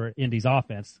 not only for Indy's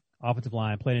offensive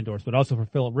line playing indoors, but also for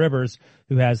Phillip Rivers,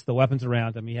 who has the weapons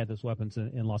around him. He had those weapons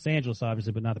in Los Angeles,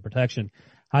 obviously, but not the protection.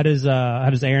 How does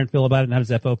Aaron feel about it, and how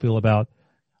does FO feel about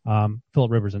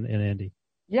Phillip Rivers in Indy?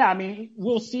 Yeah, I mean,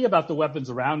 we'll see about the weapons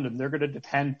around him. They're going to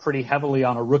depend pretty heavily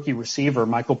on a rookie receiver,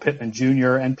 Michael Pittman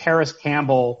Jr. and Paris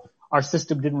Campbell. Our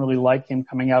system didn't really like him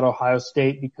coming out of Ohio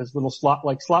State because slot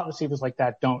receivers like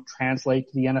that don't translate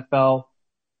to the NFL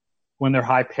when they're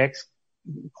high picks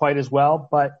quite as well.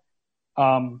 But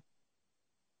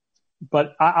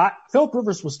Phillip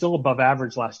Rivers was still above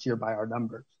average last year by our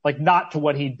numbers. Like, not to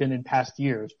what he'd been in past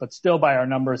years, but still by our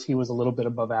numbers, he was a little bit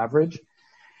above average.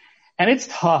 And it's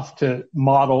tough to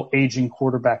model aging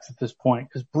quarterbacks at this point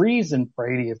because Breeze and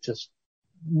Brady have just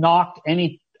knocked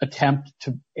any attempt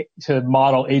to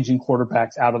model aging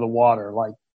quarterbacks out of the water.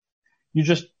 Like,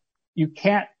 you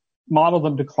can't model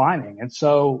them declining. And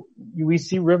so we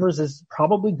see Rivers is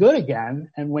probably good again.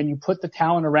 And when you put the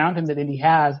talent around him that Indy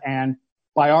has, and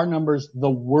by our numbers, the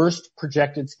worst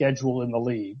projected schedule in the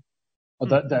league,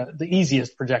 the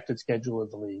easiest projected schedule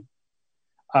of the league,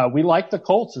 we like the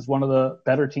Colts as one of the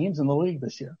better teams in the league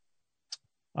this year.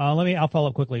 I'll follow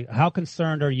up quickly. How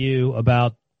concerned are you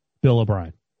about Bill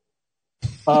O'Brien?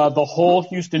 The whole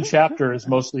Houston chapter is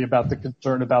mostly about the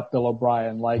concern about Bill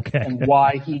O'Brien, and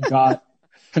why he got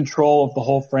control of the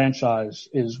whole franchise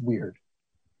is weird.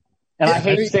 And I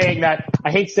hate saying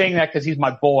that because he's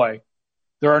my boy.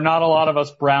 There are not a lot of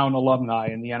us Brown alumni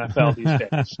in the NFL these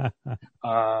days.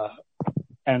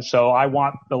 And so I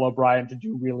want Bill O'Brien to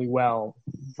do really well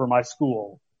for my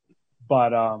school.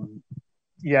 But,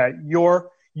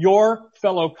 your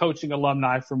fellow coaching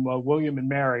alumni from William and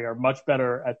Mary are much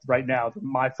better at right now than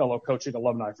my fellow coaching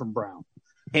alumni from Brown.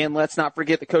 And let's not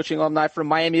forget the coaching alumni from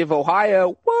Miami of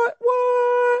Ohio. What?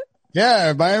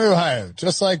 Yeah, Miami, Ohio.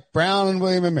 Just like Brown and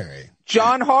William and Mary.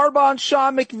 John Harbaugh and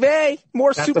Sean McVay.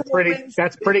 More Super Bowl wins.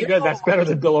 That's pretty good. That's better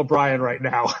than Bill O'Brien right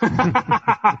now.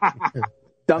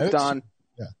 Dunked on.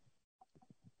 Yeah.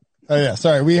 Oh yeah.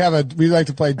 Sorry. We like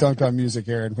to play dunked on music,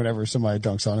 Aaron, whenever somebody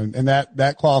dunks on him. And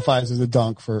that qualifies as a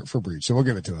dunk for Breach. So we'll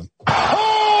give it to him.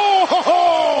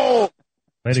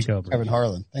 Way to go, Breach. Kevin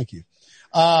Harlan. Thank you.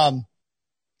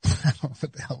 I don't know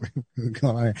what the hell we're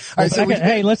going on here.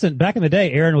 Hey, listen, back in the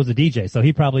day, Aaron was a DJ, so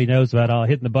he probably knows about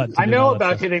hitting the buttons. I know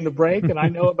about hitting the brake, and I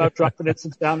know about dropping in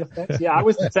some sound effects. Yeah, I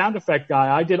was the sound effect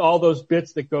guy. I did all those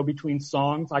bits that go between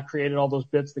songs. I created all those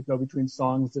bits that go between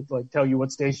songs that tell you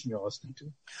what station you're listening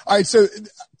to. All right, so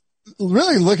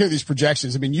really looking at these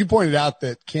projections, I mean, you pointed out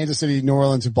that Kansas City, New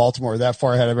Orleans, and Baltimore are that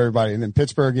far ahead of everybody, and then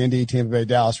Pittsburgh, Indy, Tampa Bay,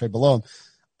 Dallas right below them.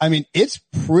 I mean, it's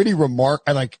pretty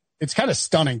remarkable. It's kind of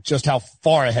stunning just how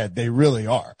far ahead they really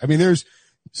are. I mean,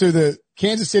 so the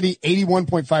Kansas City,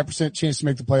 81.5% chance to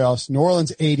make the playoffs, New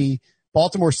Orleans, 80,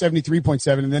 Baltimore,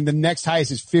 73.7, and then the next highest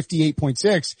is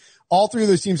 58.6. All three of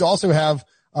those teams also have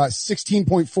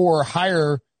 16.4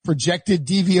 higher projected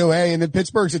DVOA, and then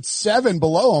Pittsburgh's at 7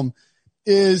 below them.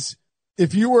 Is,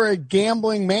 if you were a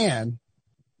gambling man,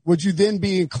 would you then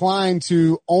be inclined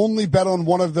to only bet on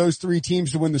one of those three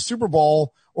teams to win the Super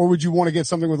Bowl, or would you want to get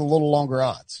something with a little longer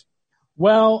odds?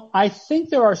 Well, I think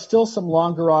there are still some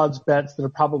longer odds bets that are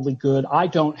probably good. I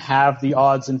don't have the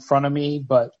odds in front of me,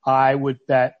 but I would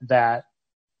bet that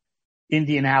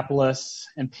Indianapolis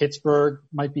and Pittsburgh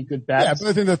might be good bets. Yeah,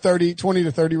 both in the 20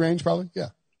 to 30 range probably. Yeah.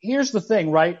 Here's the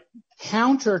thing, right?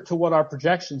 Counter to what our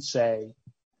projections say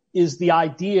is the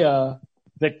idea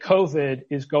that COVID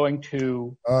is going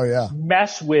to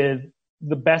mess with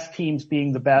the best teams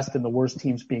being the best and the worst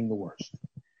teams being the worst.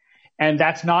 And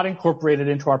that's not incorporated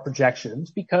into our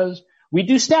projections because we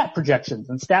do stat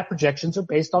projections, and stat projections are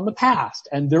based on the past.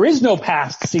 And there is no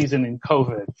past season in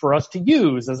COVID for us to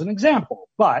use as an example.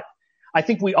 But I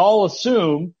think we all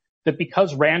assume that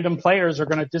because random players are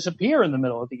going to disappear in the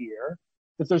middle of the year,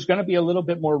 that there's going to be a little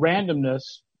bit more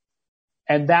randomness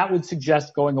And that would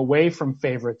suggest going away from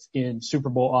favorites in Super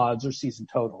Bowl odds or season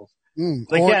totals.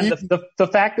 Again, the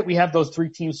fact that we have those three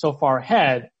teams so far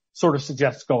ahead sort of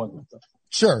suggests going with them.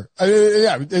 Sure.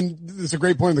 Yeah. And it's a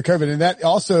great point of the COVID. And that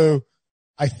also,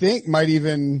 I think, might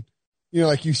even,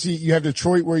 like you have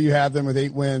Detroit where you have them with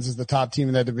 8 wins as the top team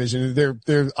in that division.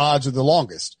 Their odds are the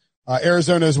longest.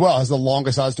 Arizona as well has the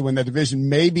longest odds to win that division.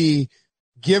 Maybe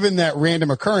given that random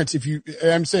occurrence,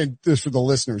 I'm saying this for the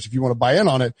listeners, if you want to buy in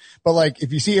on it, but like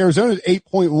if you see Arizona at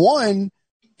 8.1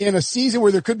 in a season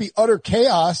where there could be utter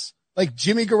chaos, like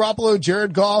Jimmy Garoppolo,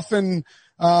 Jared Goff, and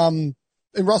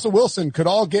Russell Wilson could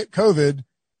all get COVID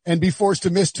and be forced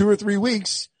to miss 2 or 3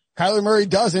 weeks. Kyler Murray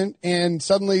doesn't, and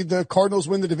suddenly the Cardinals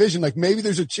win the division. Like maybe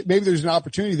there's an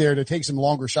opportunity there to take some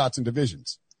longer shots in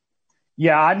divisions.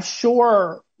 Yeah, I'm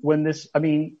sure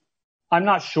I'm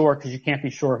not sure because you can't be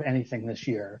sure of anything this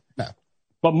year. No.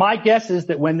 But my guess is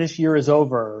that when this year is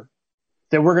over,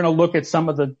 that we're going to look at some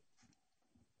of the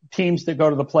teams that go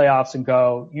to the playoffs and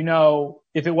go,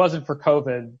 if it wasn't for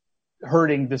COVID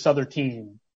hurting this other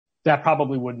team, that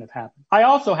probably wouldn't have happened. I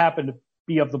also happen to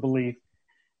be of the belief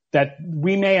that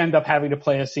we may end up having to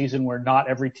play a season where not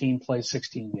every team plays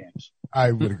 16 games.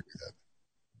 I would agree with that.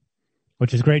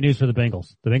 Which is great news for the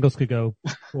Bengals. The Bengals could go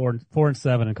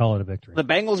 4-7 and call it a victory. The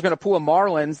Bengals are going to pull a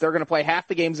Marlins. They're going to play half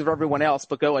the games of everyone else,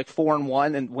 but go like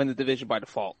 4-1 and win the division by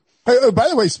default. Oh, by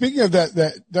the way, speaking of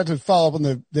that to follow up on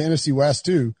the NFC West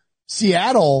too,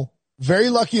 Seattle,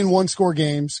 very lucky in 1-score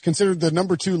games, considered the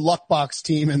number 2 luck box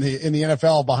team in the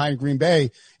NFL behind Green Bay,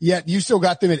 yet you still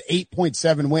got them at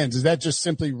 8.7 wins. Is that just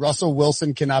simply Russell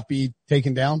Wilson cannot be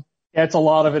taken down? It's a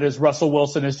lot of it is Russell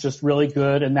Wilson is just really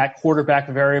good, and that quarterback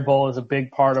variable is a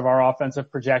big part of our offensive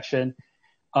projection.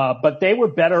 But they were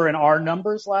better in our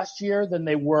numbers last year than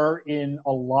they were in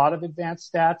a lot of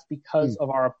advanced stats because of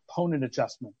our opponent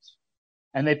adjustments.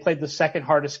 And they played the second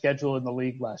hardest schedule in the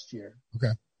league last year.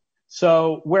 Okay.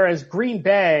 So whereas Green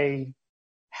Bay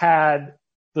had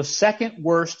the second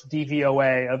worst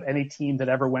DVOA of any team that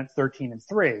ever went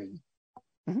 13-3,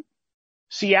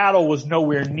 Seattle was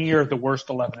nowhere near the worst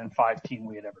 11-5 team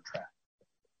we had ever tracked.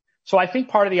 So I think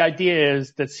part of the idea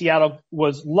is that Seattle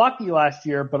was lucky last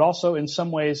year, but also in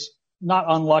some ways not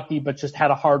unlucky, but just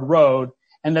had a hard road,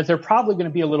 and that they're probably going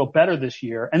to be a little better this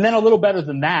year, and then a little better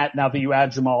than that now that you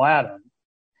add Jamal Adams.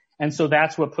 And so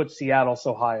that's what puts Seattle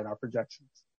so high in our projections.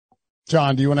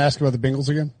 John, do you want to ask about the Bengals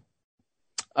again?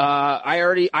 I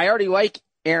already like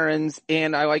Aaron's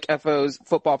and I like FO's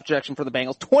football projection for the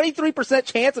Bengals. 23%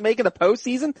 chance of making the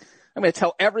postseason. I'm going to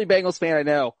tell every Bengals fan I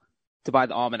know to buy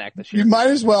the almanac this year. You might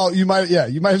as well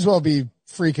be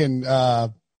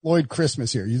freaking, Lloyd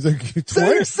Christmas here. So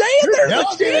you're saying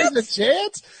there's a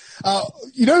chance?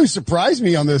 Who surprised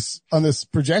me on this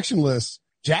projection list?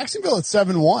 Jacksonville at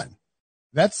 7-1.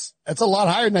 That's a lot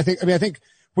higher than I think. I think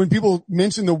when people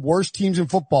mention the worst teams in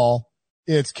football,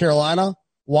 it's Carolina,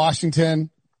 Washington,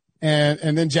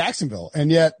 and then Jacksonville.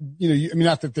 And yet,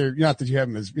 not that you have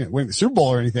them as, winning the Super Bowl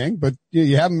or anything, but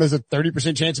you have them as a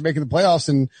 30% chance of making the playoffs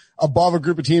and above a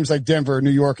group of teams like Denver,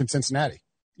 New York, and Cincinnati.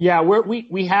 Yeah,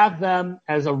 we have them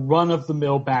as a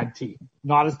run-of-the-mill bad team,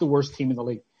 not as the worst team in the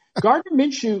league. Gardner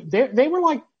Minshew, they were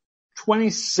like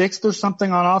 26th or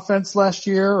something on offense last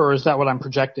year, or is that what I'm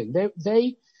projecting?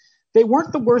 They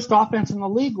weren't the worst offense in the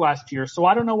league last year, so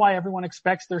I don't know why everyone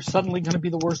expects they're suddenly going to be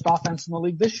the worst offense in the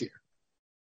league this year.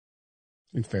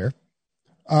 Fair.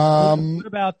 What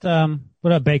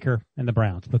about Baker and the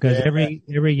Browns? Because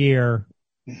every year,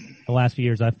 the last few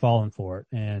years, I've fallen for it.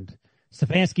 And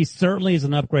Stefanski certainly is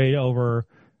an upgrade over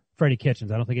Freddie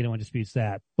Kitchens. I don't think anyone disputes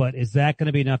that. But is that going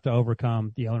to be enough to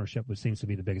overcome the ownership, which seems to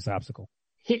be the biggest obstacle?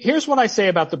 Here's what I say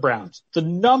about the Browns. The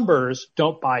numbers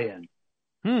don't buy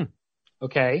in.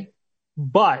 Okay?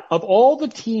 But of all the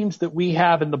teams that we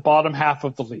have in the bottom half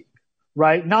of the league,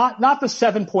 right? Not the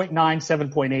 7.9,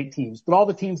 7.8 teams, but all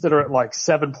the teams that are at like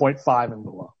 7.5 and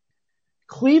below.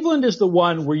 Cleveland is the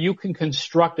one where you can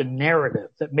construct a narrative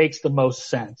that makes the most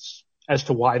sense as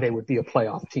to why they would be a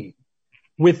playoff team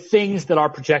with things that our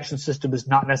projection system is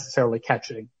not necessarily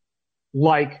catching,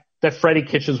 like that Freddie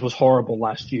Kitchens was horrible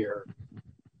last year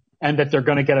and that they're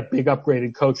going to get a big upgrade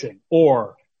in coaching,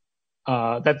 or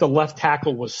that the left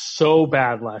tackle was so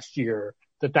bad last year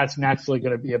that that's naturally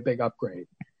going to be a big upgrade.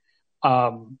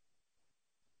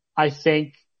 I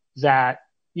think that,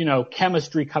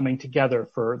 chemistry coming together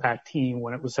for that team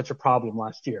when it was such a problem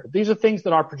last year. These are things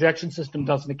that our projection system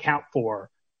doesn't account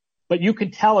for, but you can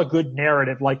tell a good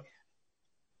narrative. Like,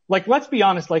 let's be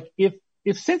honest, if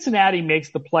Cincinnati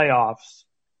makes the playoffs,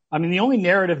 the only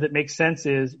narrative that makes sense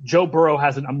is Joe Burrow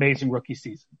has an amazing rookie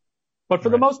season. But for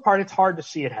the most part, it's hard to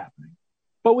see it happening.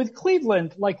 But with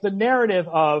Cleveland, like the narrative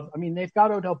of, I mean, they've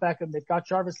got Odell Beckham, they've got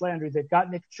Jarvis Landry, they've got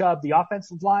Nick Chubb, the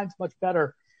offensive line's much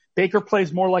better. Baker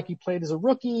plays more like he played as a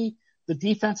rookie. The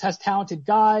defense has talented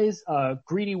guys.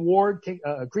 Greedy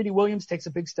Williams takes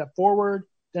a big step forward.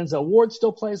 Denzel Ward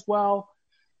still plays well.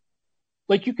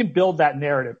 Like, you can build that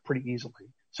narrative pretty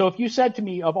easily. So if you said to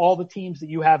me, of all the teams that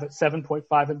you have at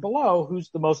 7.5 and below, who's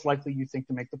the most likely you think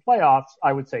to make the playoffs,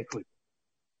 I would say Cleveland.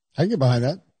 I can get behind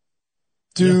that.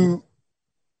 In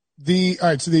the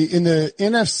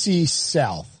NFC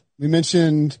South, we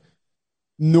mentioned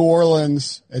New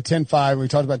Orleans at 10-5. We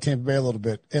talked about Tampa Bay a little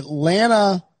bit.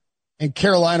 Atlanta and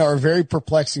Carolina are very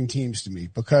perplexing teams to me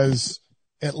because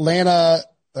Atlanta,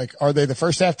 like, are they the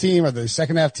first half team? Are they the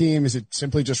second half team? Is it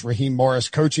simply just Raheem Morris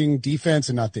coaching defense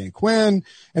and not Dan Quinn?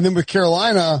 And then with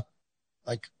Carolina,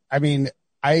 like, I mean,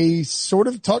 I sort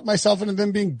of talked myself into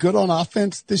them being good on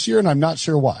offense this year, and I'm not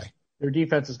sure why. Their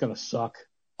defense is going to suck.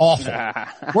 Awful.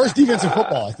 Worst defense in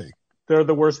football, I think. They're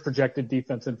the worst projected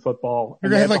defense in football.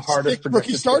 You're going to have like 6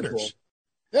 rookie starters.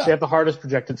 Yeah. They have the hardest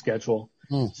projected schedule.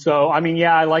 So, I mean,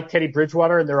 yeah, I like Teddy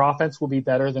Bridgewater, and their offense will be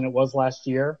better than it was last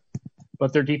year,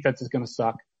 but their defense is going to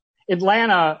suck.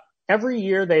 Atlanta, every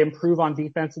year they improve on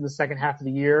defense in the second half of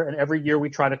the year, and every year we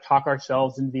try to talk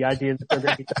ourselves into the idea that they're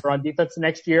going to be better on defense the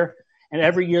next year, and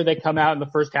every year they come out in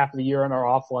the first half of the year and are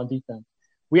awful on defense.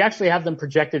 We actually have them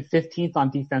projected 15th on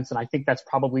defense, and I think that's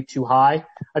probably too high.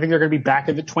 I think they're going to be back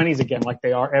in the 20s again like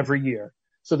they are every year.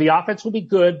 So the offense will be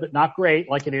good, but not great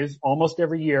like it is almost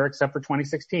every year except for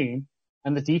 2016.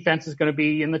 And the defense is going to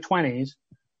be in the 20s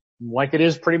like it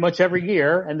is pretty much every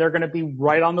year. And they're going to be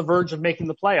right on the verge of making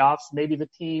the playoffs, maybe the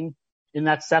team in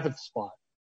that 7th spot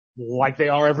like they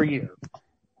are every year.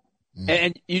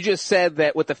 And you just said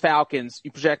that with the Falcons,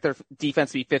 you project their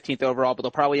defense to be 15th overall, but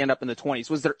they'll probably end up in the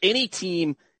 20s. Was there any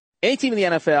team in the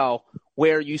NFL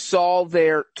where you saw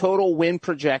their total win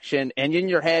projection and in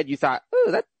your head you thought,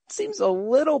 oh, that seems a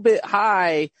little bit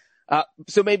high.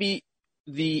 So maybe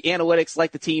the analytics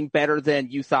like the team better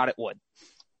than you thought it would?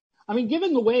 I mean,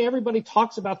 given the way everybody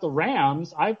talks about the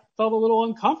Rams, I felt a little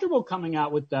uncomfortable coming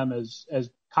out with them as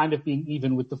kind of being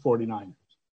even with the 49ers.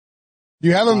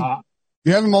 You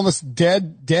have them almost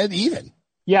dead even.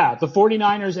 Yeah, the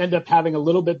 49ers end up having a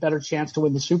little bit better chance to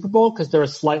win the Super Bowl because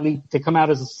they come out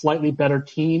as a slightly better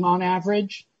team on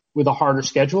average with a harder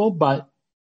schedule. But,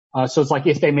 so it's like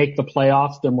if they make the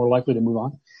playoffs, they're more likely to move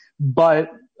on. But,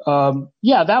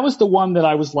 yeah, that was the one that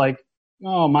I was like,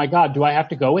 oh my God, do I have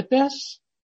to go with this?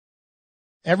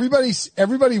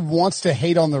 Everybody wants to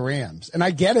hate on the Rams. And I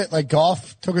get it. Like,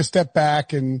 Goff took a step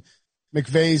back and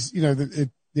McVay's,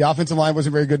 the offensive line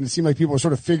wasn't very good, and it seemed like people were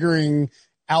sort of figuring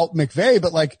out McVay,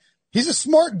 but like, he's a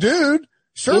smart dude.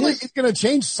 Surely he's going to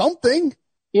change something.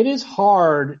 It is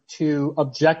hard to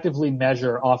objectively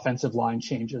measure offensive line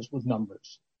changes with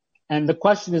numbers. And the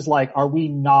question is like, are we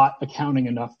not accounting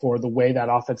enough for the way that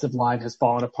offensive line has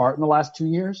fallen apart in the last 2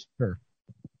 years? Sure.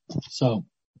 So,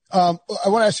 I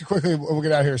want to ask you quickly, we'll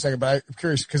get out of here in a second, but I'm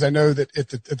curious because I know that at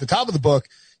the top of the book,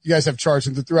 you guys have charts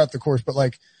throughout the course, but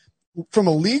like, from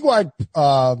a league-wide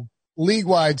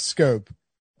scope,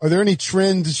 are there any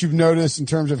trends that you've noticed in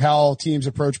terms of how teams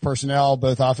approach personnel,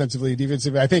 both offensively and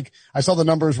defensively? I think I saw the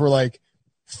numbers were like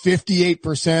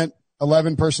 58%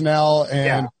 11 personnel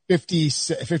and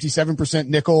 57%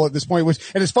 nickel at this point,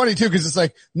 and it's funny too, because it's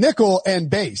like nickel and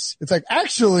base. It's like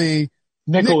actually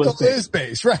nickel is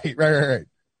base. Right.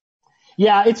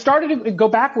 Yeah, it started to go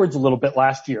backwards a little bit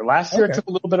last year. Last year it took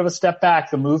a little bit of a step back,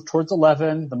 the move towards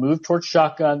 11, the move towards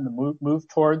shotgun, the move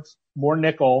towards more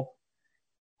nickel.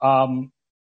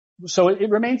 So it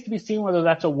remains to be seen whether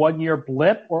that's a 1-year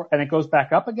blip and it goes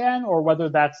back up again, or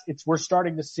whether we're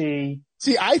starting to see.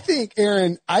 See, I think,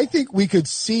 Aaron, we could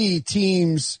see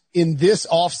teams in this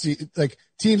offseason, like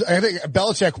teams, I think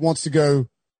Belichick wants to go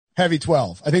heavy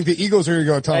 12. I think the Eagles are going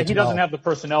to go a ton of 12. He doesn't have the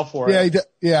personnel for it.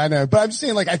 Yeah, I know. But I'm just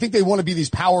saying, like, I think they want to be these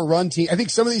power run teams. I think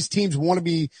some of these teams want to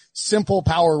be simple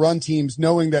power run teams,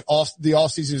 knowing that the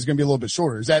offseason is going to be a little bit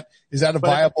shorter. Is that a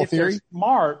viable theory? If they're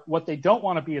smart, what they don't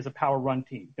want to be is a power run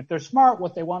team. If they're smart,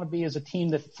 what they want to be is a team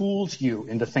that fools you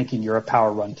into thinking you're a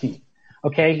power run team.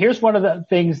 Okay, here's one of the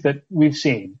things that we've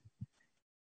seen.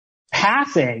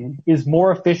 Passing is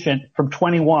more efficient from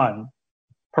 21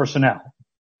 personnel.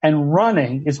 And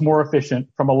running is more efficient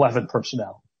from 11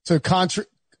 personnel. So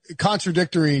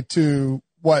contradictory to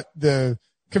what the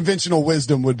conventional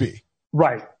wisdom would be.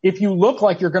 Right. If you look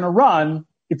like you're going to run,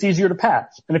 it's easier to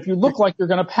pass. And if you look like you're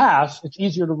going to pass, it's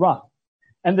easier to run.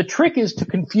 And the trick is to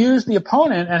confuse the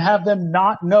opponent and have them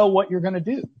not know what you're going to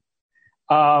do.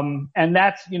 And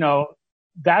that's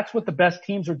what the best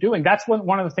teams are doing. That's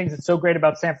one of the things that's so great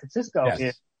about San Francisco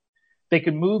is they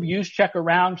can move use check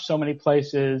around so many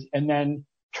places and then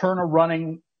turn a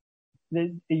running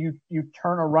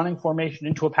formation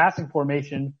into a passing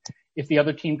formation if the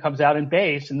other team comes out in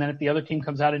base, and then if the other team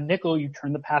comes out in nickel, you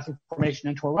turn the passing formation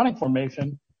into a running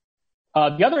formation.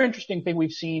 The other interesting thing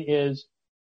we've seen is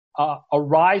a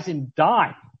rise in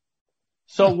dime.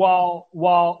 So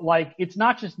while like it's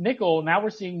not just nickel, now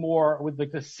we're seeing more with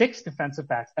like the 6 defensive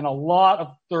backs and a lot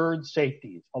of third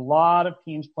safeties, a lot of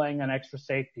teams playing an extra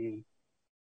safety.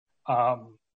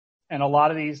 And a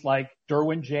lot of these like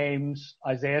Derwin James,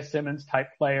 Isaiah Simmons type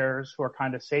players who are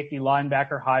kind of safety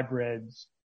linebacker hybrids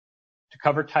to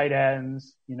cover tight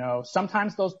ends. You know,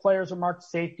 sometimes those players are marked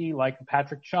safety like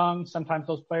Patrick Chung. Sometimes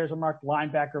those players are marked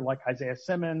linebacker like Isaiah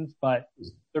Simmons, but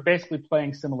they're basically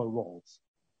playing similar roles.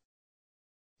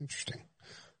 Interesting.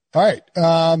 All right.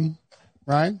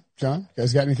 Ryan, John, you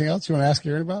guys got anything else you want to ask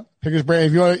Aaron about? Pick his brain.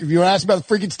 If you want to ask about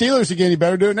the freaking Steelers again, you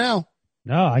better do it now.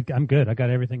 No, I'm good. I got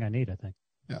everything I need, I think.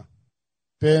 Yeah.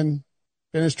 Ben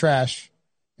is trash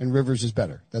and Rivers is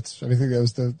better. I think that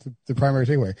was the primary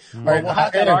takeaway. All right, we'll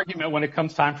have that argument when it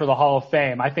comes time for the Hall of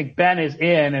Fame. I think Ben is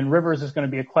in and Rivers is going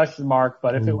to be a question mark,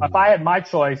 but if I had my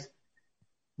choice,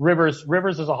 Rivers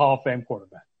is a Hall of Fame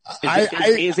quarterback.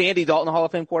 Is Andy Dalton a Hall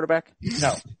of Fame quarterback?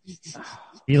 No.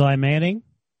 Eli Manning?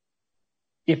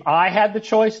 If I had the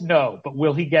choice, no. But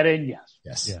will he get in? Yes.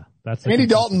 Yes. Yeah. That's Andy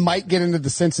Dalton might get into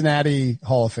the Cincinnati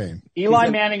Hall of Fame. Eli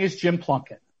Manning is Jim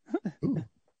Plunkett.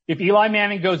 If Eli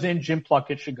Manning goes in, Jim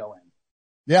Plunkett should go in.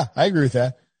 Yeah, I agree with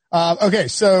that. Okay.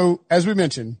 So as we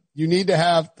mentioned, you need to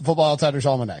have the Football Outsiders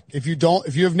Almanac. If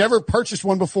you have never purchased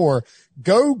one before,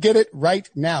 go get it right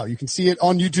now. You can see it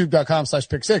on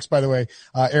youtube.com/pick6. By the way,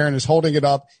 Aaron is holding it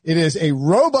up. It is a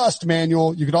robust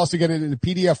manual. You can also get it in a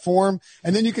PDF form,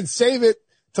 and then you can save it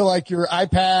to like your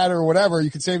iPad or whatever. You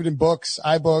can save it in books,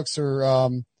 iBooks, or, I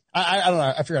don't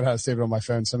know. I figured out how to save it on my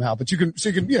phone somehow, but you can,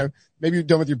 maybe you're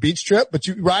done with your beach trip, but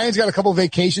Ryan's got a couple of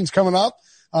vacations coming up.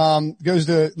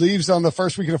 Leaves on the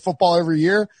first weekend of football every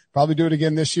year. Probably do it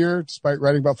again this year, despite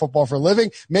writing about football for a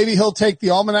living. Maybe he'll take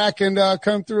the almanac and,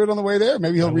 come through it on the way there.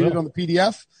 Maybe he'll read it on the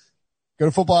PDF. Go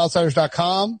to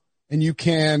footballoutsiders.com and you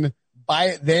can buy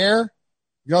it there.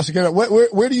 You also get it.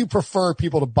 Where do you prefer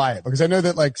people to buy it? Because I know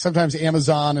that like sometimes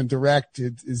Amazon and direct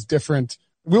is different.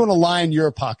 We want to line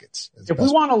your pockets. If we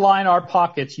want to line our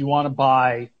pockets, you want to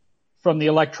buy from the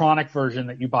electronic version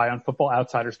that you buy on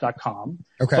footballoutsiders.com.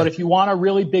 Okay. But if you want a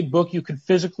really big book you can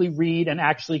physically read and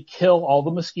actually kill all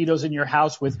the mosquitoes in your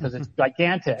house with because it's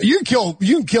gigantic. You can kill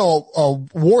a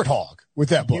warthog with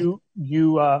that book.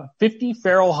 50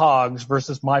 feral hogs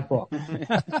versus my book. You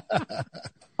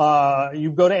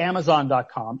go to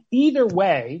Amazon.com. Either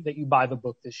way that you buy the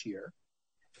book this year,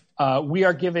 we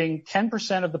are giving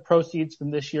 10% of the proceeds from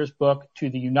this year's book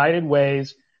to the United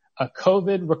Way's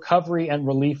COVID Recovery and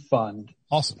Relief Fund.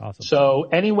 Awesome. So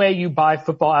any way you buy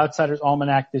Football Outsiders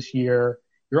Almanac this year,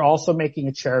 you're also making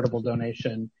a charitable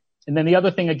donation. And then the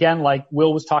other thing, again, like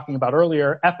Will was talking about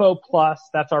earlier, FO Plus,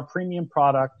 that's our premium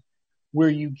product where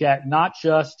you get not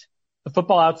just the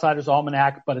Football Outsiders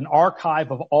Almanac, but an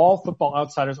archive of all Football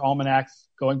Outsiders Almanacs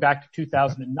going back to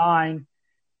 2009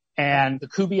 and the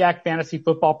Kubiak Fantasy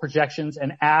Football Projections,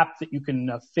 an app that you can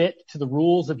fit to the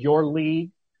rules of your league.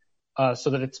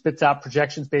 So that it spits out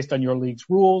projections based on your league's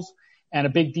rules, and a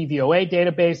big DVOA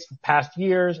database of past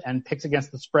years and picks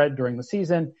against the spread during the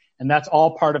season. And that's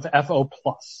all part of FO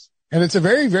Plus. And it's a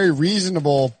very, very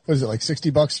reasonable, what is it, like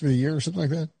 $60 for the year or something like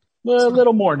that? A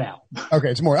little more now. Okay.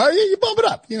 It's more. Oh, yeah, you bump it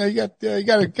up. You got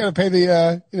to pay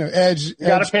the, edge. You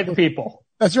got to pay the people.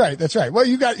 That's right. Well,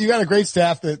 you got a great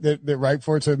staff that write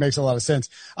for it. So it makes a lot of sense.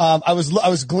 I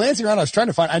was glancing around. I was trying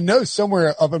to find, I know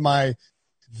somewhere up in my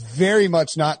very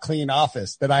much not clean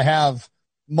office that I have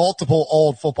multiple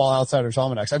old Football Outsiders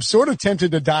almanacs. I'm sort of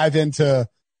tempted to dive into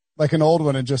like an old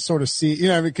one and just sort of see,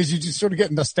 because you just sort of get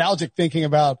nostalgic thinking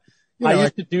about, I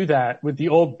used to do that with the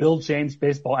old Bill James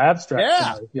baseball abstract when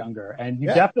I was younger. And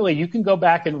you can go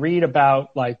back and read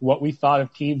about like what we thought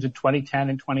of teams in 2010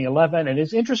 and 2011. And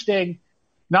it's interesting,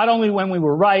 not only when we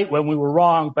were right, when we were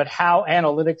wrong, but how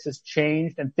analytics has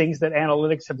changed and things that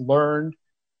analytics have learned.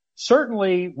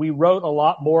 Certainly, we wrote a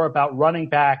lot more about running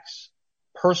backs'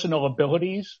 personal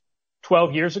abilities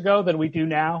 12 years ago than we do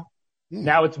now.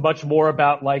 Now it's much more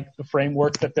about like the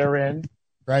framework that they're in.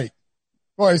 Right.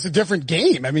 Well, it's a different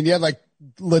game. I mean, you had like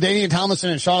LaDainian Tomlinson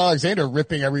and Sean Alexander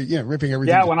ripping everything.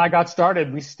 Yeah, when I got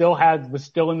started, was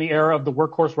still in the era of the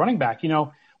workhorse running back.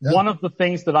 One of the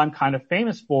things that I'm kind of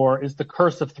famous for is the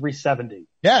curse of 370.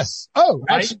 Yes. Oh,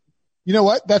 right? Actually, you know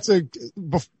what?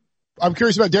 I'm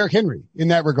curious about Derrick Henry in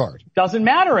that regard. Doesn't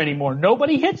matter anymore.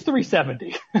 Nobody hits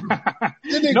 370.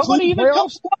 Nobody even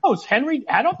comes close.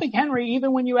 I don't think Henry,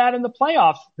 even when you add in the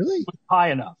playoffs, really was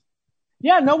high enough.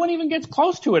 Yeah, no one even gets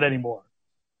close to it anymore.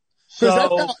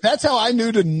 So that's how I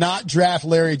knew to not draft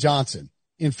Larry Johnson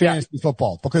in fantasy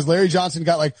football, because Larry Johnson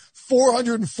got like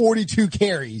 442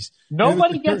 carries.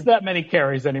 Nobody gets that many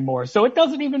carries anymore, so it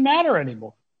doesn't even matter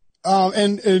anymore.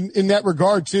 And in that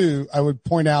regard too, I would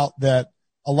point out that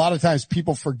a lot of times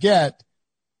people forget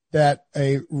that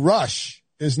a rush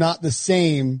is not the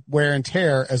same wear and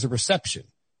tear as a reception.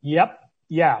 Yep.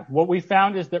 Yeah. What we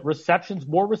found is that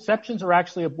more receptions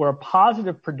were a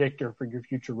positive predictor for your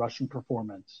future rushing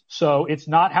performance. So it's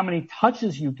not how many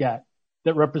touches you get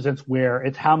that represents wear,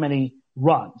 it's how many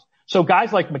runs. So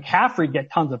guys like McCaffrey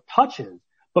get tons of touches,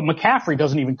 but McCaffrey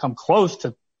doesn't even come close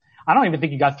to, I don't even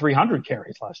think he got 300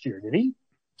 carries last year, did he?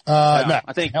 No.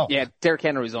 I think, Derrick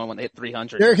Henry was the only one that hit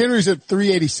 300. Derrick Henry's at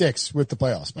 386 with the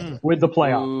playoffs, by the way. With the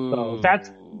playoffs. So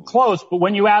that's close, but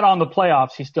when you add on the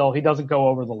playoffs, he doesn't go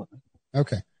over the limit.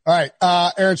 Okay. All right.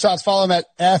 Aaron Schatz, follow him at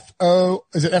FO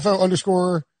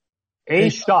 _ A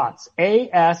Schatz,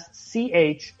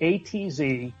 ASCHATZ.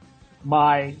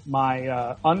 My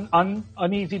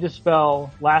uneasy to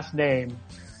spell last name.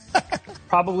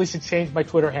 Probably should change my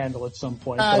Twitter handle at some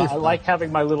point. But I like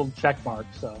having my little check mark,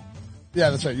 so.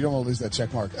 Yeah, that's right. You don't want to lose that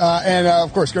check mark. And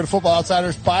of course, go to Football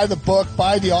Outsiders, buy the book,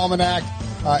 buy the almanac.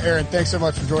 Aaron, thanks so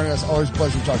much for joining us. Always a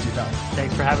pleasure to talk to you, pal.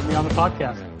 Thanks for having me on the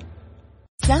podcast.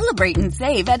 Celebrate and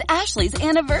save at Ashley's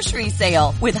Anniversary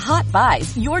Sale. With Hot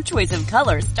Buys, your choice of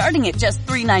colors starting at just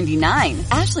 $3.99.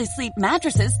 Ashley Sleep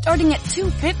mattresses starting at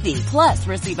 $2.50. Plus,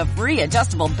 receive a free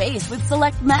adjustable base with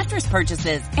select mattress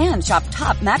purchases. And shop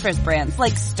top mattress brands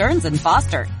like Stearns &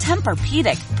 Foster,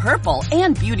 Tempur-Pedic, Purple,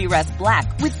 and Beautyrest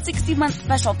Black with 60-month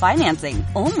special financing.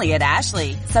 Only at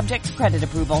Ashley. Subject to credit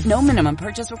approval. No minimum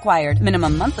purchase required.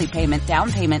 Minimum monthly payment,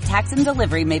 down payment, tax, and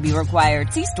delivery may be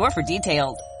required. See store for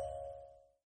details.